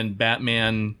 That, and then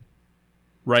Batman,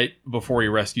 right before he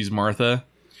rescues Martha,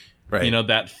 Right.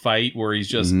 that fight where he's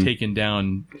just taken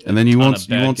down. And then you ton won't of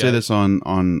bad say guys. this on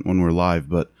when we're live,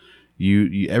 but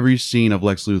you every scene of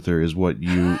Lex Luthor is what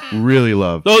you really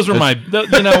love. Those were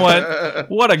you know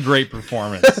what a great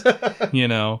performance.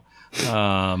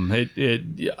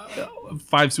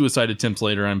 5 suicide attempts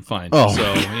later, I'm fine. Oh. So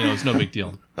it's no big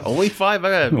deal. Only 5? I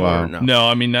got Wow. more. No,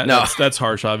 I mean No. that's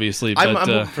harsh, obviously. But, I'm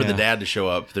hoping for the yeah. dad to show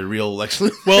up, the real Lex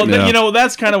Luthor. Well, Yeah.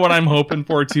 that's kind of what I'm hoping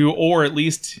for too, or at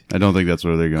least I don't think that's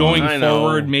where they're going I know.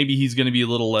 forward, maybe he's going to be a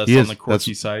little less He on is. the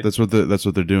quirky side. That's what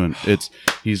they're doing.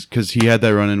 He's because he had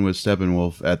that run in with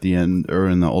Steppenwolf at the end or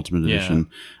in the Ultimate Yeah. Edition.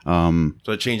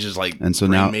 So it changes like And so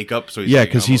brain now- makeup. So he's Yeah, like,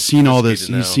 because he's almost seen all this.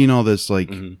 sophisticated He's now. seen all this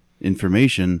like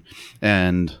information,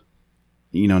 and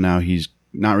now he's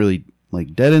not really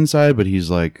like dead inside, but he's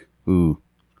like, ooh,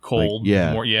 Cold, like,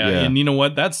 yeah, more, yeah. and you know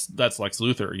what? That's Lex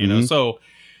Luthor. So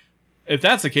if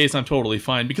that's the case, I'm totally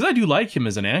fine because I do like him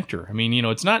as an actor. I mean,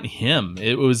 it's not him;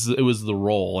 it was the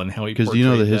role and how he. because do you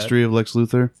know the portrayed that. history of Lex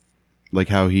Luthor? Like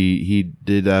how he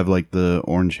did have like the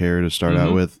orange hair to start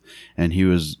out with, and he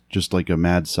was just like a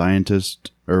mad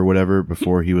scientist or whatever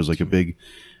before he was like a big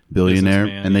billionaire,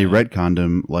 Businessman, and they yeah. retconned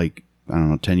him like I don't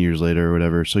know 10 years later or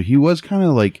whatever. So he was kind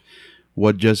of like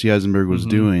what Jesse Eisenberg was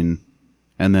doing,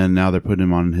 and then now they're putting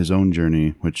him on his own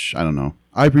journey, which I don't know.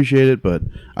 I appreciate it, but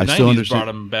I 90s still understand.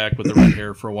 brought him back with the red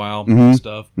hair for a while and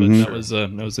stuff, but that was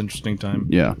an interesting time.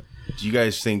 Yeah, Do you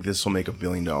guys think this will make $1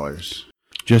 billion?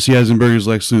 Jesse Eisenberg is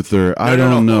Lex Luthor. I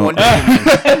don't know.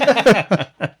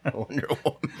 Wonder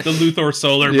Woman. The Luthor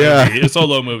Solar Yeah. movie, a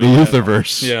solo movie. The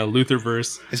Lutherverse. Yeah,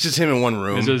 Lutherverse. It's just him in one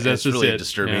room. That's It's just really it.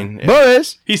 disturbing. Yeah.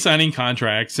 Boys. He's signing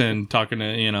contracts and talking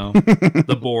to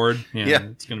the board. Yeah.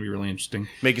 It's going to be really interesting.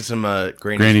 Making some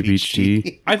Granny Peach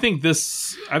tea. I think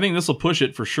this will push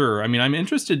it for sure. I mean, I'm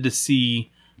interested to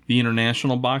see the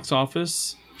international box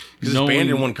office. Because it's banned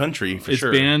in one country, for It's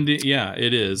sure. banned. Yeah,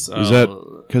 it is. Is that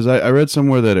because I read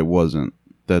somewhere that it wasn't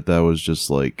that was just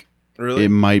like Really? it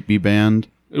might be banned.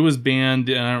 It was banned,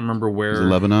 and I don't remember where. Is it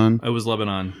Lebanon? It was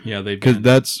Lebanon. Yeah, they Because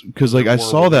banned like I war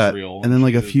saw with that, Israel. and then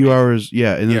like a few hours, and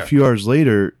then Yeah. a few hours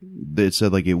later, it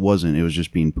said like it wasn't. It was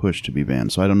just being pushed to be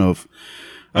banned. So I don't know if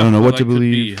I don't know what that to could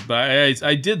believe, be. But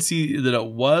I did see that it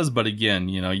was, but again,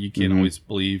 you can't always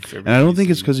believe. and I don't think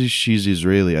it's because she's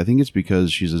Israeli. I think it's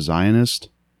because she's a Zionist.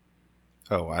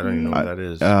 Oh, I don't even know what that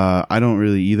is. I don't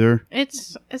really either.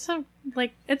 It's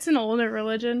an older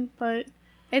religion, but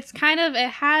it's kind of, it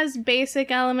has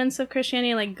basic elements of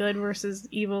Christianity, like good versus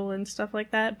evil and stuff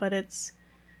like that, but it's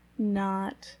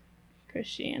not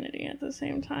Christianity at the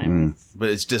same time. But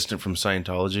it's distant from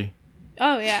Scientology.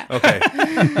 Oh yeah. Okay.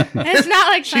 It's not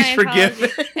like She's Scientology. forgiven.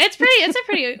 It's a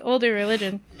pretty older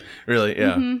religion. Really?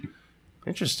 Yeah.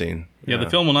 Interesting. Yeah, the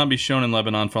film will not be shown in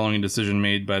Lebanon following a decision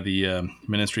made by the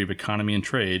Ministry of Economy and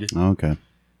Trade, Okay.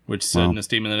 which said in a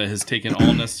statement that it has taken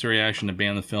all necessary action to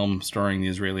ban the film starring the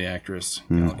Israeli actress.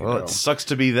 Well, it sucks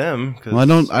to be them. 'Cause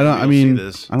Well, I mean,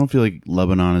 this. I don't feel like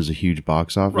Lebanon is a huge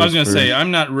box office. Well, I was going to for- say,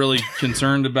 I'm not really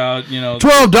concerned about,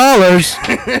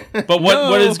 $12. but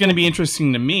what is going to be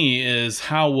interesting to me is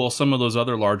how will some of those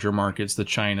other larger markets, the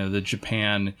China, the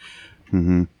Japan,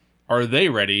 are they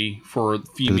ready for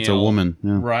female? 'Cause it's a woman.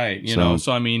 Yeah. Right.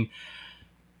 So I mean,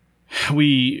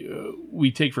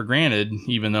 we take for granted,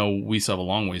 even though we still have a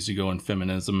long ways to go in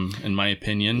feminism, in my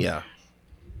opinion. Yeah.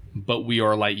 But we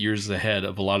are light years ahead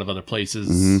of a lot of other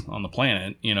places on the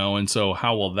planet, and so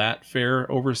how will that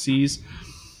fare overseas?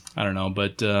 I don't know,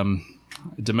 but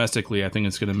domestically, I think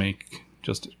it's going to make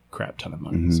just a crap ton of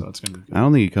money. So it's going to be good. I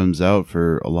don't think it comes out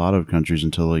for a lot of countries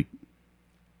until like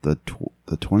the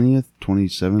 20th,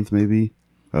 27th maybe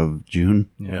of June.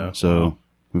 Yeah. So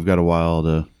we've got a while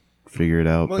to figure it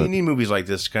out. Well, but you need movies like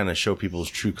this to kind of show people's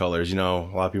true colors. A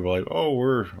lot of people are like, "Oh,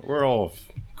 we're all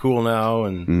cool now,"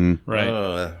 and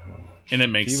Right. And it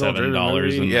makes Female-driven $7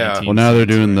 movie? and Yeah. well, now they're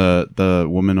doing the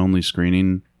woman only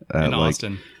screening at in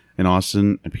Austin. in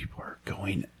Austin, and people are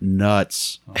going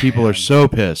nuts. People are so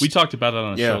pissed. We talked about it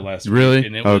on the Yeah. show last Really? week,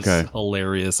 and it was Okay.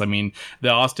 hilarious. I mean, the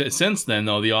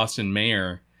Austin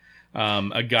mayor,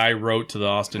 a guy wrote to the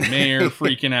Austin mayor,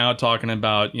 freaking out, talking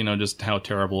about just how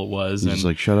terrible it was, He's and just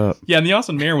like, shut up. yeah, and the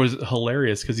Austin mayor was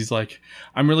hilarious because he's like,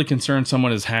 "I'm really concerned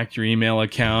someone has hacked your email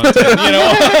account." And,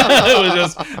 it was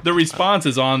just the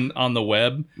responses on the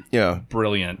web, yeah,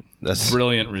 brilliant,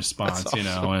 brilliant response,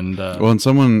 and Well, and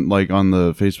someone like on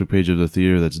the Facebook page of the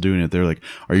theater that's doing it, they're like,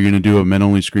 "Are you going to do a men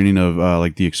only screening of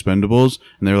like The Expendables?"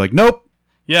 And they're like, "Nope,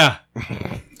 yeah,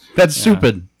 that's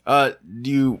stupid."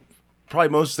 Probably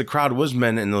most of the crowd was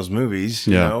men in those movies.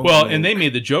 Yeah. Well, and they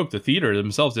made the joke, the theater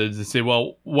themselves did, to say,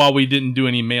 well, while we didn't do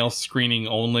any male screening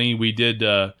only, we did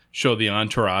show the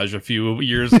Entourage a few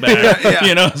years back,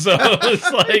 so it's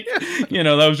like,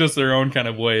 that was just their own kind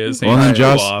of way of saying, Well, and then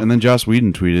 "Show off." Joss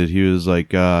Whedon tweeted, he was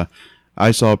like,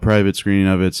 "I saw a private screening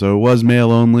of it, so it was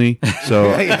male only, so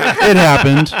it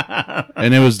happened,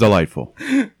 and it was delightful."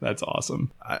 That's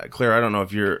awesome. Claire, I don't know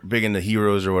if you're big into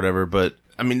heroes or whatever, but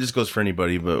I mean, this goes for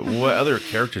anybody. But what other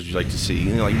characters would you like to see?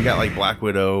 You got like Black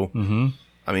Widow. Mm-hmm.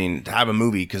 I mean, to have a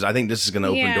movie, because I think this is going to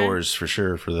open doors for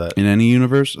sure for that. In any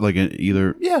universe, like in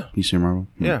either DC or Marvel.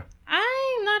 Yeah.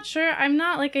 I'm not sure. I'm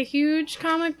not like a huge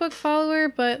comic book follower,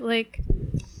 but like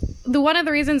one of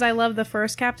the reasons I love the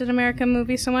first Captain America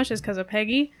movie so much is because of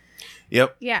Peggy.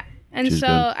 Yep. Yeah. And She's so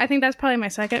good. I think that's probably my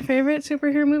second favorite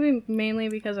superhero movie, mainly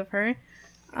because of her.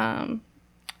 So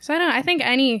I don't know. I think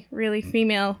any really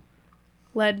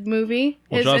female-led movie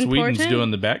Well, is Joss important. Whedon's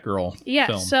doing the Batgirl Yeah.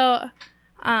 film. So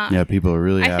Yeah, people are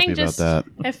really I happy think about just that.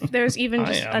 if there's even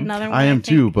just am. another one, I am think-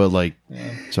 too, but like,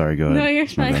 sorry, go ahead. No, you're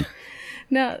It's my fine. bad.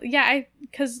 No, yeah,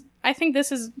 because I think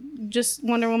this is just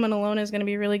Wonder Woman alone is going to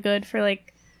be really good for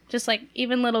like just like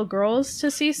even little girls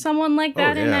to see someone like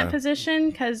that in yeah. that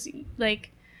position. Because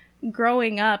like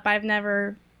growing up, I've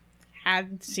never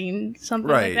had seen something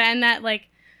Right. like that, and that like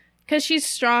because she's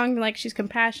strong, like she's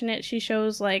compassionate, she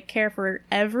shows like care for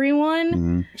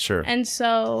everyone, Sure. and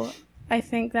so I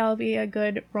think that'll be a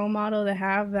good role model to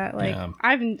have that like Yeah.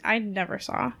 I never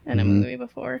saw in a movie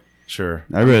before. Sure.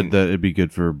 I read that it'd be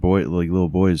good for little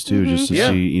boys too, just to Yeah.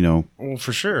 see, Well,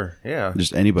 for sure. Yeah.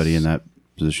 just anybody in that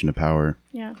position of power.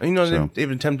 Yeah. And, So-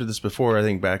 they've attempted this before. I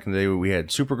think back in the day we had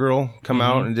Supergirl come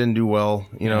out and didn't do well.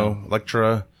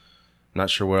 Elektra. Not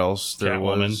sure what else there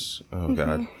Catwoman. was. Oh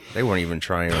God, they weren't even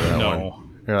trying with that No.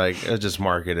 one. They're like, let's just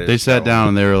market it. They sat down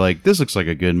and they were like, "This looks like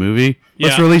a good movie.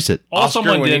 Let's Yeah. release it." All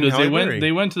someone did Oscar-winning was Halle Berry.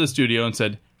 they went to the studio and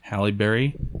said, "Halle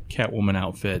Berry, Catwoman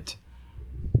outfit,"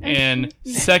 and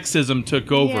sexism took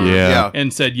over Yeah. Yeah.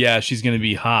 and said, "Yeah, she's going to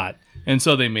be hot," and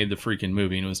so they made the freaking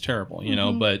movie and it was terrible,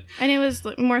 But And it was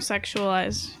like, more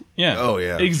sexualized. yeah, Oh,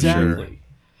 yeah, for exactly.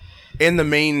 And the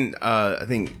main, I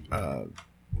think,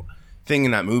 thing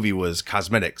in that movie was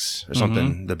cosmetics or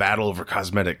something. The battle over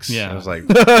cosmetics. Yeah. I was like,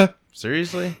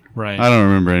 seriously? Right. I don't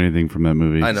remember anything from that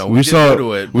movie. I know, we did go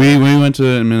to it, We went to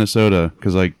it in Minnesota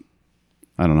because, like,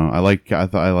 I don't know. I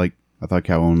thought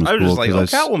Catwoman was I was cool. just like,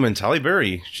 'cause oh, Catwoman's Halle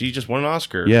Berry. She just won an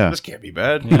Oscar. Yeah. This can't be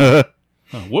bad.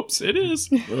 Oh, whoops, it is.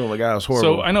 Oh my god, it was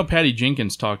horrible. So I know Patty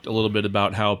Jenkins talked a little bit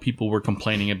about how people were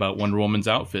complaining about Wonder Woman's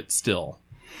outfit still.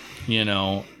 You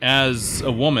know, as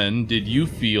a woman, did you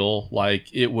feel like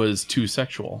it was too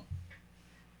sexual?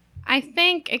 I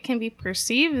think it can be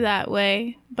perceived that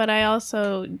way, but I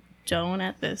also don't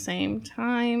at the same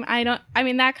time.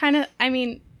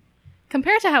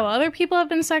 Compared to how other people have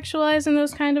been sexualized in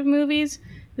those kind of movies,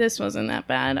 this wasn't that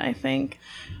bad, I think.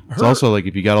 It's also like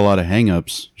if you got a lot of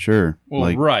hang-ups, sure. Well,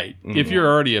 like, right. If you're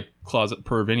already a closet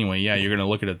perv anyway, yeah, you're going to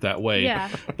look at it that way. Yeah.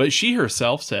 But she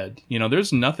herself said, you know,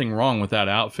 there's nothing wrong with that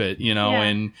outfit, you know,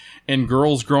 Yeah. and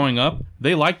girls growing up,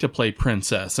 they like to play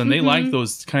princess and they like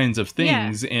those kinds of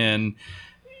things. And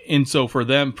so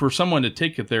for someone to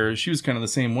take it there, she was kind of the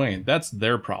same way. That's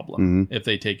their problem if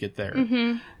they take it there.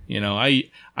 You know, I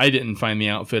didn't find the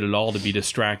outfit at all to be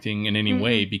distracting in any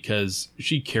way because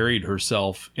she carried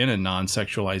herself in a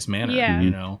non-sexualized manner, Yeah. you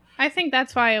know. I think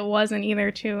that's why it wasn't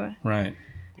either, too. Right.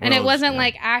 And it Well, wasn't yeah.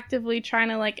 like actively trying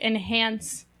to like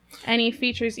enhance any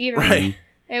features either. Right.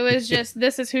 It was just,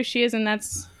 this is who she is and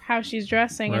that's how she's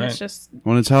dressing. And it's Right. just,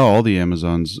 Well, it's how all the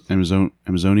Amazonian,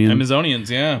 Amazonians,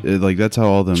 yeah. like that's how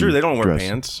all them. True, they don't wear dress.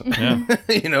 pants. Yeah.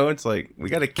 You know, it's like we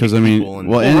got to kick Because I mean, people. And,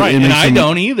 well, Well, right, it and makes I them-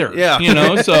 don't either. Yeah. You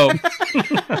know, so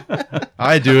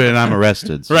I do it, and I'm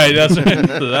arrested. so. right, that's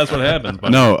what happens. But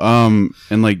No,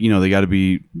 and like they got to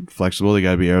be flexible. They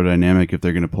got to be aerodynamic if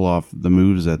they're going to pull off the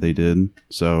moves that they did.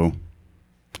 So,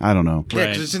 I don't know. yeah, Right.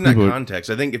 because it's in that People- context.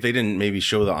 I think if they didn't maybe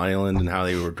show the island and how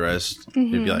they were dressed,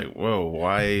 they'd be like, "Whoa,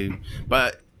 why?"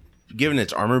 But given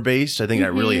its armor base, I think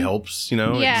that really helps. You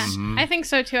know, yeah, It's- I think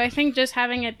so too. I think just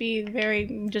having it be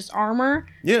very just armor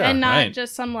Yeah, and not right.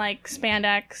 just some like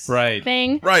spandex Right.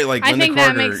 thing. right. Like I Linda think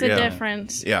Carter, that makes a yeah.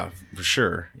 difference. Yeah, for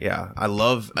sure. Yeah, I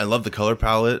love the color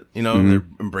palette. You know, they're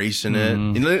embracing it.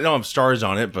 You know, they don't have stars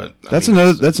on it, but That's I mean,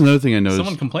 another thing I noticed.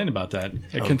 someone complained about that.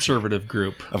 A conservative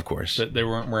group of course. that they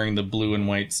weren't wearing the blue and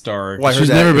white star. Well, I heard She's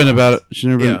that- never been about it. She's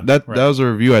never Yeah, been that. right. That was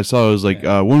a review I saw. It was like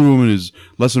Wonder Woman is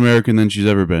less American than she's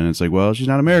ever been. It's like, well, she's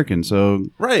not American, so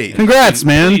Right. congrats,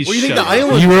 man. Please What do you think shut the up.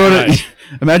 island- You wrote it. Right.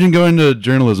 Imagine going to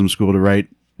journalism school to write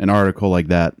an article like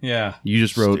that. Yeah. You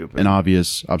just wrote Stupid. an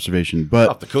obvious observation, but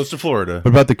Off the coast of Florida.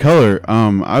 But about the color,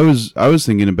 I was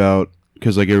thinking about,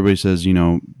 because like everybody says, you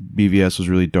know, BVS was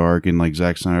really dark, and like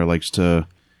Zack Snyder likes to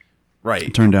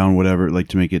Right. turn down whatever, like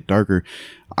to make it darker.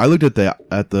 I looked at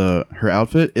her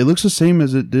outfit. It looks the same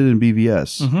as it did in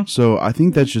BVS. So I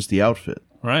think that's just the outfit.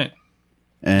 Right.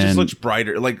 And Just looks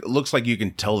brighter. Like it looks like you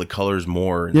can tell the colors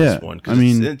more in Yeah, this one. 'Cause I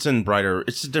mean- it's in brighter.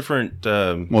 It's a different.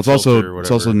 well, it's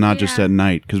also not just Yeah. at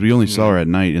night, because we only saw her at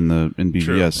night in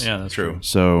BVS. Yeah, that's true.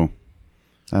 So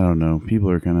I don't know. People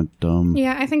are kind of dumb.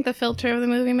 Yeah, I think the filter of the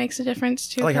movie makes a difference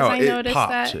too. I like 'cause how I it noticed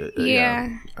popped. that. Yeah.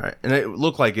 All right. And it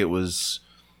looked like it was.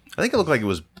 I think it looked like it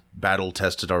was battle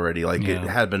tested already. Like it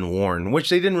Yeah. had been worn,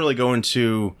 which they didn't really go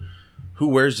into. Who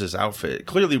wears this outfit?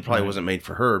 Clearly, probably wasn't made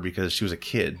for her because she was a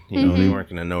kid. You know, they weren't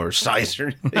going to know her size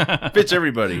or anything. Fits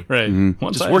everybody. Right. One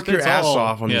Just size work your fits ass all.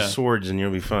 off on Yeah. these swords and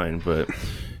you'll be fine. But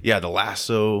yeah, the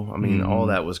lasso. I mean, all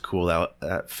that was cool. That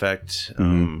effect.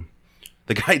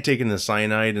 The guy taking the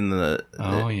cyanide and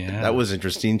Oh, yeah. that was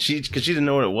interesting. Because she didn't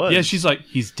know what it was. Yeah, she's like,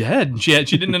 he's dead. She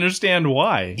didn't understand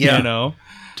why. Yeah. You know?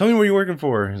 Tell me what you're working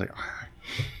for. He's like,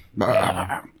 but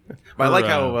I like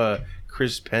how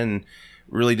Chris Penn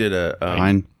really did a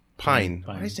Pine.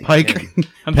 Why did I say Pike. Penn?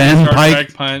 I'm Pen, thinking Star Pike.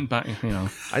 Trek, Pine, you know.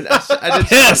 I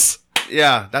did. Yes!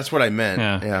 Yeah, that's what I meant.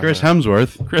 Yeah. Chris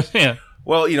Hemsworth. Chris, yeah.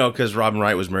 Well, you know, because Robin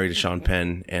Wright was married to Sean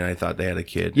Penn, and I thought they had a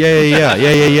kid.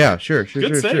 Yeah. Sure.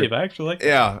 Good save, actually.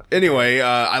 Yeah. Anyway,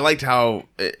 I liked how,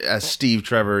 as Steve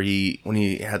Trevor, when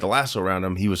he had the lasso around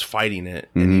him, he was fighting it,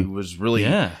 and he was really,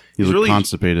 Yeah. He he's looked really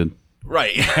constipated.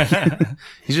 right.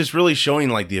 He's just really showing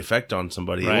like the effect on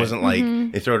somebody. Right. It wasn't like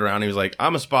they throw it around. And he was like,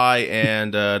 "I'm a spy,"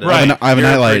 and Right. I have a you're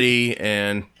nightlight. pretty,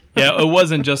 and Yeah, it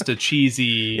wasn't just a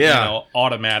cheesy, Yeah. you know,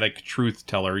 automatic truth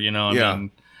teller, you know. I Yeah.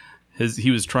 mean,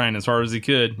 he was trying as hard as he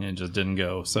could, and it just didn't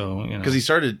go. So, you know. because he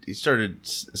started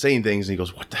saying things, and he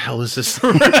goes, "What the hell is this?"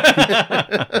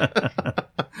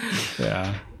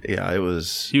 Yeah. Yeah, it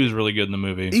was. He was really good in the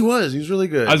movie. He was really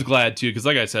good. I was glad too, because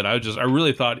like I said, I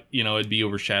really thought, you know, it'd be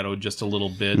overshadowed just a little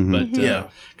bit, but Yeah.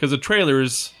 because the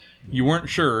trailers, you weren't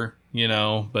sure, you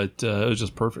know, but it was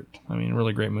just perfect. I mean,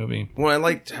 really great movie. Well, I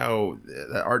liked how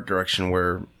that art direction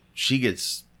where she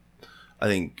gets, I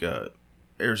think,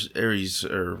 Ares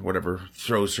or whatever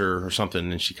throws her or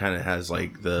something, and she kind of has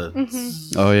like the,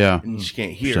 Oh yeah. and she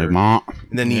can't She's hear. like, "Ma."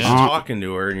 And then he's Yeah. talking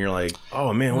to her, and you're like,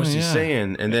 "Oh man, what's he yeah.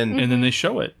 saying?" And then, And then they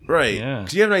show it. right, Yeah.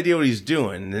 because you have an idea what he's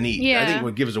doing. And then I Yeah. think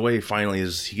what gives away finally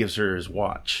is he gives her his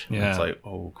watch. And Yeah. it's like,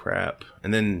 oh crap.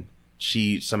 And then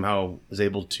she somehow was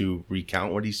able to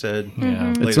recount what he said. Yeah.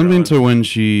 later It's something on. to when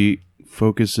she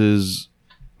focuses,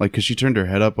 like, because she turned her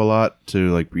head up a lot to,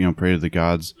 like, pray to the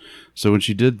gods. So when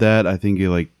she did that, I think it,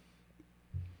 like,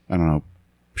 I don't know,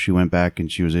 she went back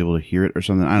and she was able to hear it or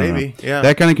something. I don't Maybe, know. yeah.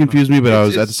 That kind of confused me, but I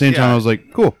was at the same time yeah. I was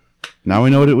like, cool. Now we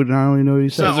know what it would. Now we know what he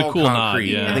It's said. not a all cool nod,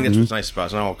 concrete. yeah. I think that's what's nice about it.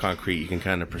 It's not all concrete. You can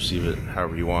kind of perceive it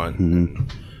however you want.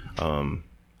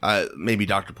 Maybe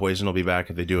Dr. Poison will be back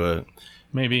if they do a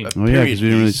Maybe. Oh yeah, period because we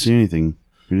didn't really piece. see anything.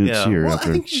 We didn't Yeah, see her well, after.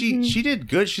 I think she did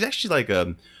good. She's actually like I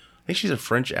think she's a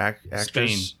French actress.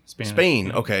 Spanish.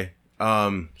 Spain. Okay.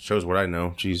 Shows what I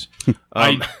know. Jeez.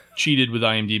 I cheated with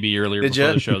IMDb earlier Did before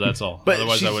ya? the show. That's all. But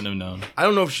Otherwise, I she's- wouldn't have known. I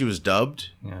don't know if she was dubbed,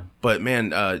 Yeah. but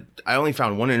man, I only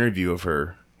found one interview of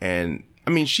her, and I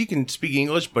mean, she can speak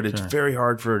English, but it's very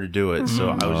hard for her to do it. So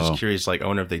I was just curious, like, I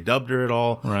wonder if they dubbed her at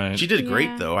all. Right. She did great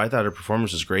Yeah. though. I thought her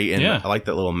performance was great, and Yeah. I like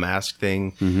that little mask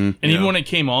thing. And even when it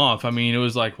came off, I mean, it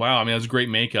was like, wow. I mean, it was great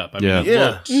makeup. I mean, Yeah. it Yeah.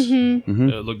 looked,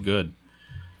 it looked good.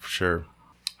 For sure.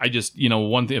 I just,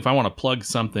 one thing, if I want to plug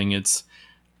something, it's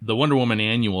the Wonder Woman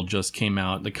Annual just came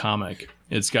out, the comic.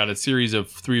 It's got a series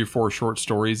of 3 or 4 short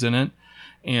stories in it.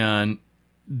 And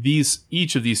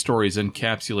each of these stories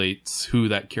encapsulates who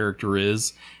that character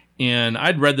is. And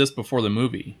I'd read this before the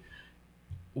movie.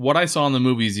 What I saw in the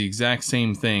movie is the exact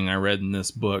same thing I read in this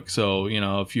book. So,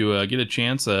 if you get a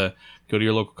chance, go to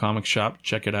your local comic shop,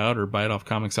 check it out, or buy it off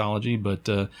Comixology. But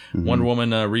Wonder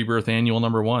Woman Rebirth Annual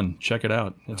 #1, check it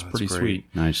out. It's pretty great. sweet.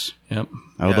 Nice. Yep.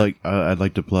 I'd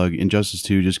like to plug Injustice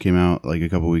 2 just came out like a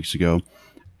couple weeks ago.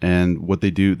 And what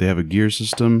they do, they have a gear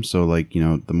system. So like,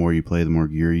 the more you play, the more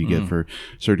gear you get for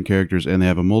certain characters. And they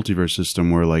have a multiverse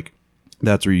system where like,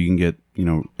 that's where you can get,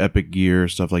 epic gear,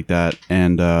 stuff like that.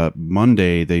 And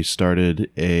Monday they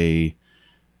started a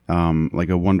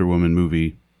Wonder Woman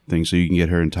movie thing. So you can get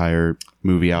her entire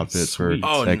movie outfit for Sweet.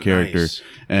 Oh, that character. nice.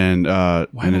 And Why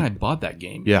and haven't it- I bought that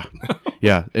game? yeah.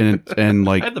 Yeah. And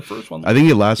like, I had the first one. I think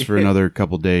it lasts for another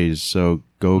couple days. So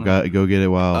go get it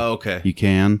while Oh, okay. you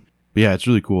can. But yeah, it's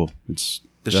really cool. Does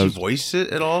she voice it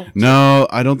at all? No,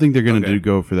 I don't think they're going to Okay.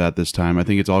 go for that this time. I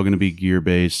think it's all going to be gear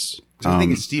based. 'Cause I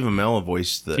think it's Steve Amell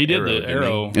voiced the He did Arrow, the didn't he?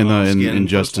 Arrow. in the Skin,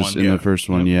 Injustice first in one, the first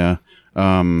one, yeah.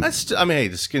 That's. I mean, hey,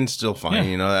 the skin's still fine.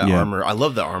 Yeah. That Yeah. armor. I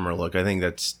love the armor look. I think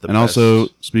that's the And best. also,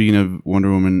 speaking of Wonder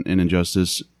Woman and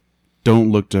Injustice,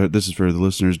 don't look to her. This is for the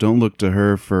listeners. Don't look to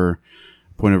her for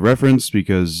point of reference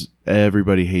because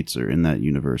everybody hates her in that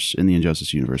universe, in the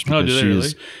Injustice universe. Oh, Because do they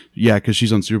she's, yeah, because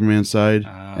she's on Superman's side,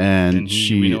 and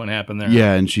we know what happened there.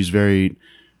 Yeah, and she's very,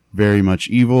 very much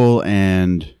evil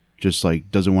and just like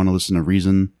doesn't want to listen to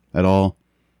reason at all.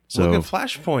 So look at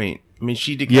Flashpoint. I mean,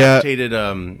 she decapitated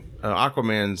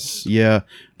Aquaman's. yeah,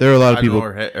 there are a lot of I don't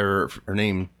people. know her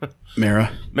name.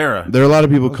 Mara. Mara. There are a lot of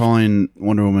people calling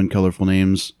Wonder Woman colorful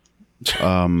names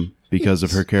because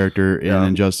of her character in Yeah.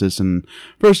 Injustice. And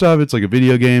first off, it's like a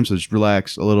video game, so just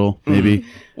relax a little, maybe.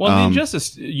 Well, the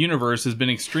Injustice universe has been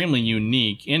extremely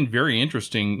unique and very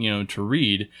interesting, to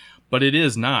read, but it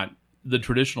is not the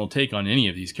traditional take on any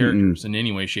of these characters in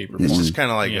any way, shape, or form. It's just kind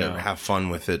of like Yeah. a have fun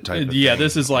with it type of Yeah, thing.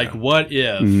 this is like, what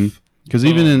if? Because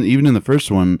even in the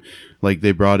first one, like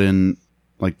they brought in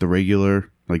like the regular,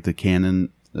 like the canon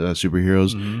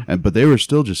superheroes, but they were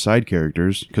still just side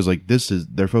characters. Because like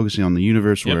they're focusing on the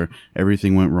universe Yep. where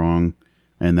everything went wrong,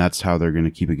 and that's how they're going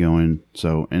to keep it going.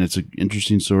 So, and it's an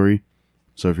interesting story.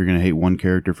 So if you're going to hate one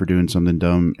character for doing something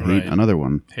dumb, hate Right. another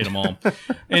one. Hate them all.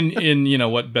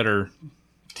 and what better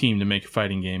team to make a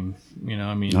fighting game?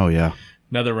 I mean, Oh yeah,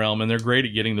 NetherRealm, and they're great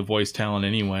at getting the voice talent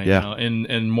anyway. Yeah.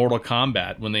 In Mortal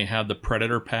Kombat, when they have the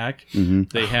Predator pack,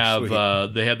 they have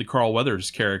they had the Carl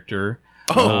Weathers character.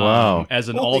 wow. As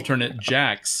an alternate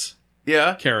Jax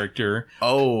Yeah. character,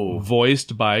 Oh,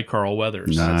 voiced by Carl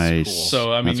Weathers. nice. cool.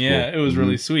 So I mean, That's yeah, cool. it was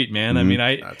really sweet, man. I mean,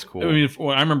 That's cool. I mean,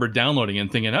 I remember downloading it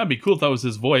and thinking that'd be cool if that was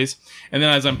his voice. And then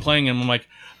as I'm playing him, I'm like,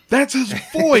 "That's his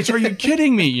voice? Are you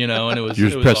kidding me?" And it was You're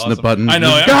it just was pressing the awesome. button. I know,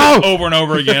 Let's I- go! over and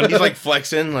over again. he's like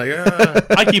flexing, like.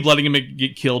 I keep letting him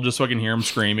get killed just so I can hear him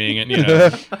screaming. And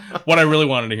what I really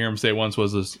wanted to hear him say once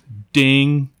was this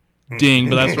ding. Ding,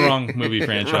 but that's the wrong movie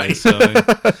franchise. So,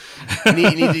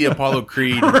 need the Apollo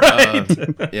Creed.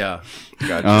 Right. Yeah.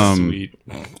 Gotcha. sweet.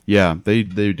 Yeah, they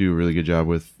do a really good job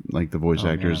with like the voice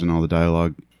actors and all the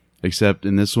dialogue. Except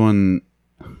in this one,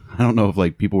 I don't know if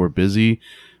like people were busy,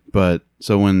 but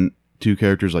so when two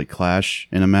characters like clash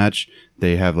in a match,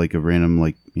 they have like a random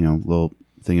like little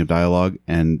thing of dialogue,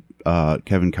 and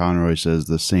Kevin Conroy says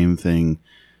the same thing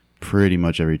pretty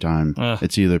much every time.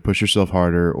 It's either push yourself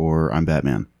harder or I'm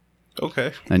Batman,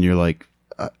 Okay. and you're like,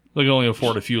 They can only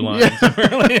afford a few lines.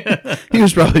 Apparently. He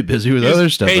was probably busy with He was other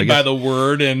stuff. paid I by guess. the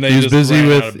word, and they He was just busy ran out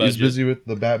with of he was budget. busy with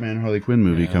the Batman Harley Quinn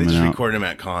movie They coming just out. recorded him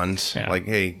at cons. Yeah. Like,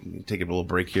 hey, take a little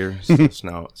break here.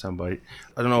 Soundbite.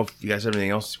 I don't know if you guys have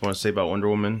anything else you want to say about Wonder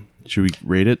Woman. Should we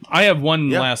rate it? I have one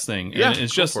Yeah. last thing. Yeah, And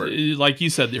it's go just for it. like you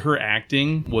said, her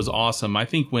acting was awesome. I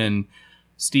think when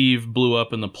Steve blew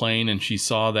up in the plane and she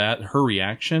saw that, her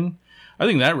reaction, I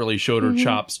think that really showed her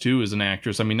chops too as an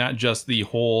actress. I mean, not just the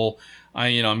whole,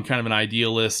 I'm kind of an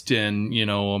idealist and,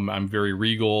 I'm very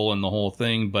regal and the whole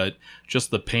thing, but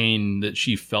just the pain that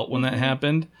she felt when that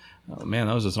happened. Oh, man,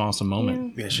 that was just an awesome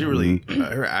moment. Yeah, she really.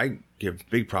 I give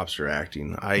big props to her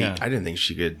acting. I didn't think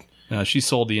she could. She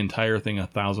sold the entire thing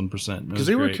 1,000%. Because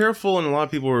they were careful, and a lot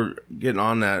of people were getting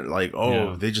on that, like,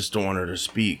 Yeah. they just don't want her to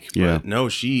speak. Yeah. But no,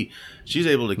 she's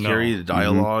able to carry the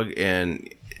dialogue, and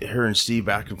her and Steve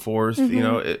back and forth.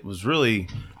 It was really.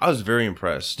 I was very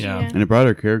impressed. Yeah. And it brought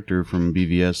her character from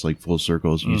BVS like full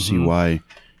circle. So you see why,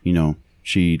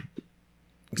 she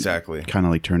Exactly. kind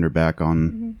of like turned her back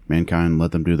on mankind,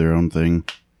 let them do their own thing.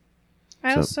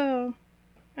 I So-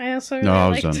 also No, I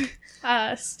was really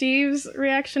liked Steve's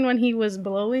reaction when he was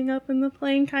blowing up in the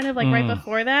plane, kind of like right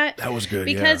before that. That was good.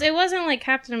 Because yeah. it wasn't like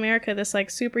Captain America, this like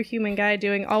superhuman guy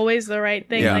doing always the right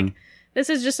thing. Yeah. Like this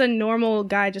is just a normal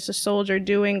guy, just a soldier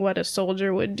doing what a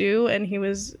soldier would do, and he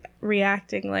was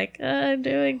reacting like, I'm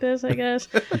doing this, I guess.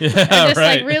 Yeah, And just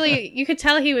right. like really, you could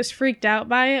tell he was freaked out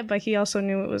by it, but he also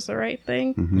knew it was the right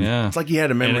thing. Yeah. It's like he had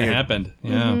a And memory it of happened.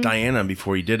 Yeah. Diana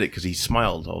before he did it because he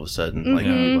smiled all of a sudden. Like,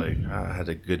 he was like, I had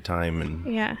a good time.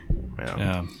 And Yeah.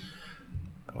 Yeah.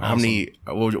 how many,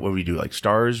 what would we do? Like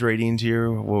stars ratings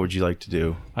here? What would you like to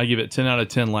do? I give it 10 out of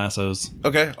 10 lassos.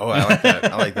 Okay. Oh, I like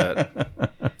that. I like that.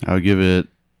 I would give it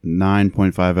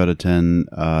 9.5 out of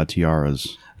 10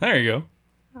 tiaras. There you go.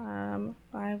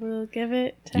 I will give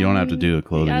it 10. You don't have to do the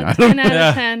clothing. Yeah, I don't 10 out Yeah.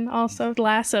 of 10. Also,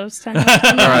 lassos. 10 out of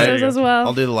 10 All right. lassos as well.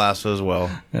 I'll do the lasso as well.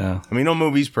 Yeah. I mean, no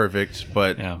movie's perfect,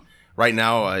 but Yeah. right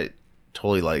now I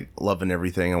totally like loving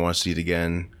everything. I want to see it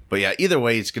again. But yeah, either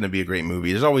way, it's going to be a great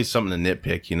movie. There's always something to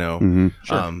nitpick,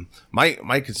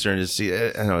 My concern is,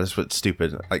 I know this was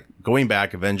stupid. Like going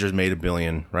back, Avengers made $1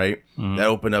 billion, right? That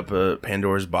opened up a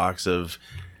Pandora's box of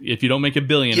If you don't make $1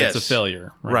 billion, Yes. it's a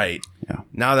failure. right. Yeah.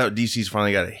 Now that DC's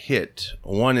finally got a hit,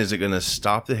 one, is it going to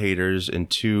stop the haters? And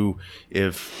two,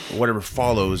 if whatever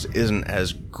follows isn't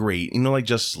as great, like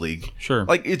Justice League, Sure.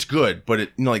 like it's good, but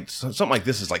it, like something like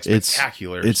this is like It's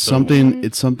spectacular. It's So something.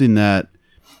 It's something that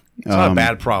It's not a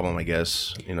bad problem, I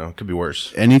guess. It could be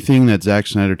worse. anything that Zack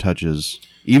Snyder touches,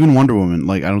 even Wonder Woman.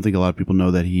 Like I don't think a lot of people know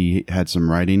that he had some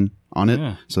writing on it,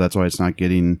 Yeah. so that's why it's not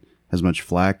getting as much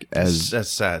flack as That's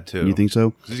sad too. you think so.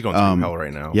 'Cause he's going through hell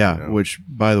right now. Yeah, which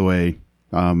by the way,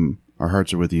 our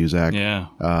hearts are with you, Zach. Yeah.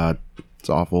 It's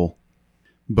awful.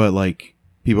 But like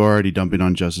people are already dumping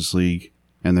on Justice League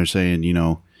and they're saying,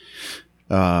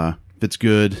 if it's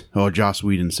good, Joss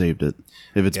Whedon saved it.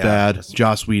 If it's Yeah, bad, that's-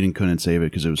 Joss Whedon couldn't save it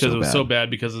because it was Because so it was bad. so bad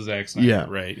because of Zack Snyder. Yeah.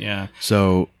 Right. Yeah.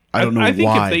 So I don't know I think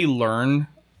why. if they learn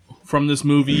from this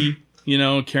movie,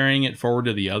 carrying it forward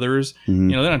to the others, Mm-hmm.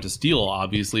 they don't have to steal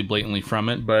obviously blatantly from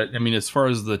it. But I mean, as far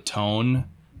as the tone,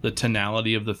 the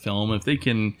tonality of the film, if they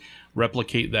can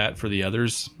replicate that for the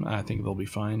others, I think they'll be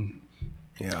fine.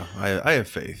 Yeah, I have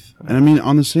faith. And I mean,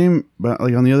 on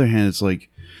the other hand, it's like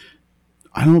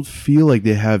I don't feel like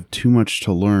they have too much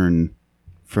to learn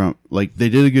from. Like they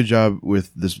did a good job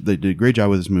with this. They did a great job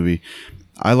with this movie.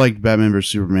 I liked Batman vs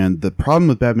Superman. The problem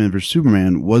with Batman vs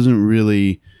Superman wasn't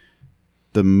really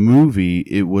the movie;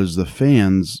 it was the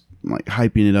fans like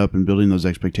hyping it up and building those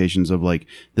expectations of like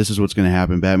this is what's going to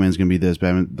happen. Batman's going to be this.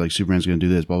 Superman's going to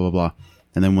do this. Blah blah blah.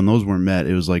 And then when those weren't met,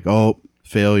 it was like, oh,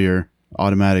 failure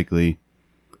automatically.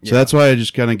 So that's why I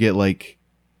just kind of get like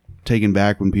taken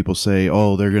back when people say,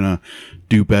 oh, they're going to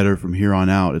do better from here on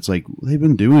out. It's like, they've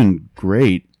been doing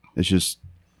great. It's just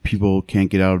people can't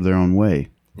get out of their own way.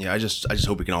 Yeah, I just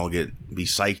hope we can all be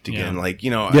psyched again. Yeah. Like,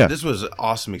 Yeah. this was an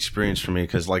awesome experience for me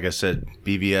because, like I said,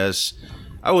 BVS,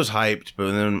 I was hyped,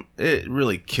 but then it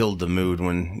really killed the mood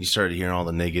when you started hearing all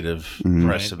the negative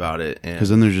press Right. about it. Because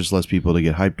then there's just less people to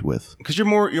get hyped with. Because you're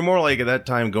more like at that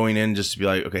time going in just to be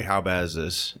like, okay, how bad is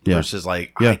this? Yeah. Versus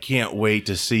like, Yeah. I can't wait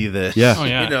to see this. Yeah. Oh,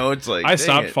 yeah. It's like I dang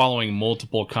stopped it. following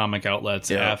multiple comic outlets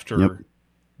Yeah. after Yep.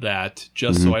 that,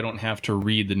 just so I don't have to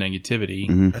read the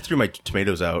negativity. I threw my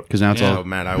tomatoes out. Because now it's Yeah. all Oh,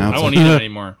 man, I now I it's won't all- eat it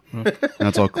anymore. now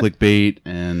it's all clickbait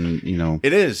and,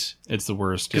 It is. It's the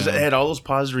worst. Because yeah. it had all those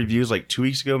positive reviews like 2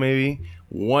 weeks ago, maybe.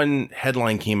 One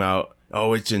headline came out,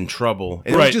 oh, it's in trouble.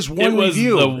 And it Right. was just It one was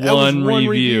review. the That was one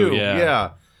review, yeah.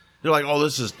 they're like, "Oh,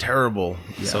 this is terrible."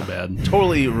 So bad.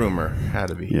 Totally rumor. Had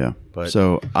to be. Yeah. But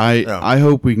So I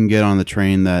hope we can get on the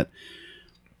train that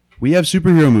we have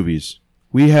superhero movies.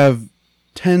 We have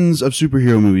tens of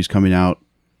superhero movies coming out.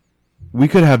 We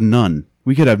could have none.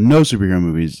 We could have no superhero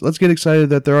movies. Let's get excited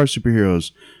that there are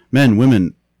superheroes, men,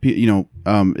 women.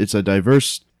 It's a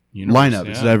diverse lineup.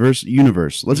 Yeah. It's a diverse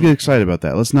universe. Let's get excited about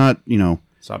that. Let's not,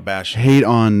 it's not bashing. hate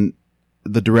on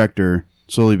the director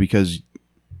solely because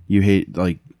you hate,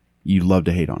 like, you love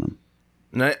to hate on him.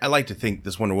 And I like to think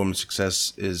this Wonder Woman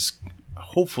success is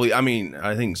hopefully. I mean,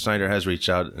 I think Snyder has reached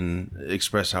out and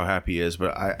expressed how happy he is,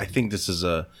 but I think this is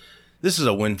a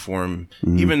win for him.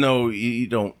 Even though you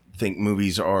don't think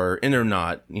movies are, and they're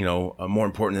not, more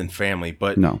important than family.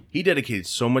 But No. he dedicated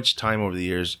so much time over the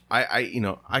years. I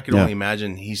could Yeah. only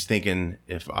imagine he's thinking,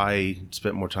 if I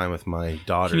spent more time with my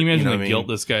daughter. Can you imagine know the what I mean? guilt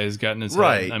this guy has gotten his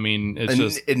Right. head? I mean, it's and,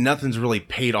 just and nothing's really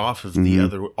paid off of the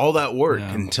other all that work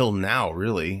until now,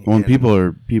 really. Well, and And people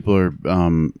are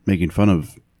making fun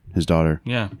of his daughter.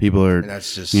 yeah. People are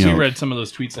that's just you We know, read some of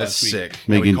those tweets that's last week. sick.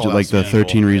 Yeah, we making call out like the some people.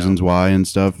 13 reasons why and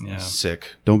stuff. Yeah. Sick.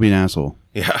 Don't be an asshole.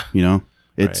 Yeah.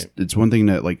 It's Right. it's one thing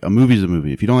that, like, a movie's a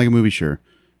movie. If you don't like a movie, sure.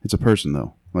 It's a person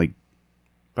though. Like,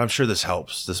 But I'm sure this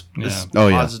helps. This Oh,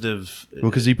 yeah. positive.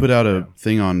 well, because he put out a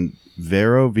thing on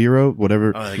Vero,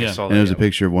 whatever, I think I Yeah. saw that. and it was a yeah.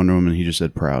 picture of Wonder Woman. And he just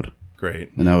said proud,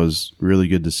 Great. and that was really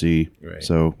good to see. Great.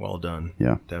 So well done.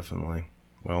 yeah. Definitely.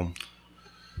 Well,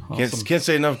 Awesome. can't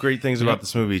say enough great things about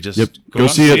this movie. Just Yep. Go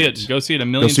see it. Go see it a Go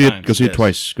million see times. it. Go see it Yes.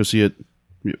 twice. Go see it.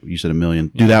 You said a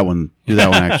million. Do that one. Do that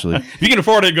one actually. If you can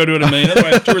afford it, go do it a million.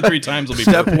 Otherwise, 2 or 3 times will be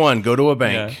Step perfect. one: go to a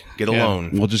bank, Yeah. get a Yeah. loan.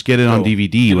 We'll just get it on Oh.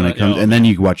 DVD when it comes, Oh, and then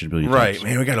you can watch it a billion Right, times.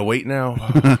 man. We gotta wait now.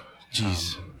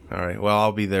 Jeez. All right. Well,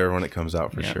 I'll be there when it comes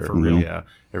out for Yeah, sure. for real. Yeah.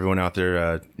 Everyone out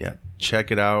there, check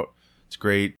it out. It's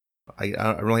great.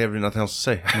 I really have nothing else to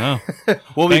say. No.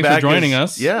 We'll be Thanks for back joining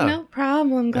as- us. Yeah. No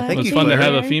problem. Glad Thank It was you, fun to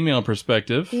Claire. have a female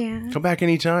perspective. Yeah. Come back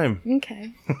anytime.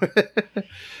 Okay.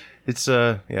 It's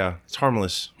it's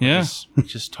harmless. Yeah.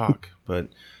 Just talk. But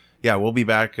yeah, we'll be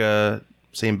back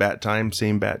same bat time,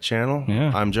 same bat channel.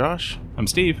 Yeah. I'm Josh. I'm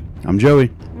Steve. I'm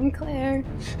Joey. I'm Claire.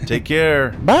 Take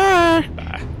care. Bye.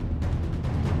 Bye.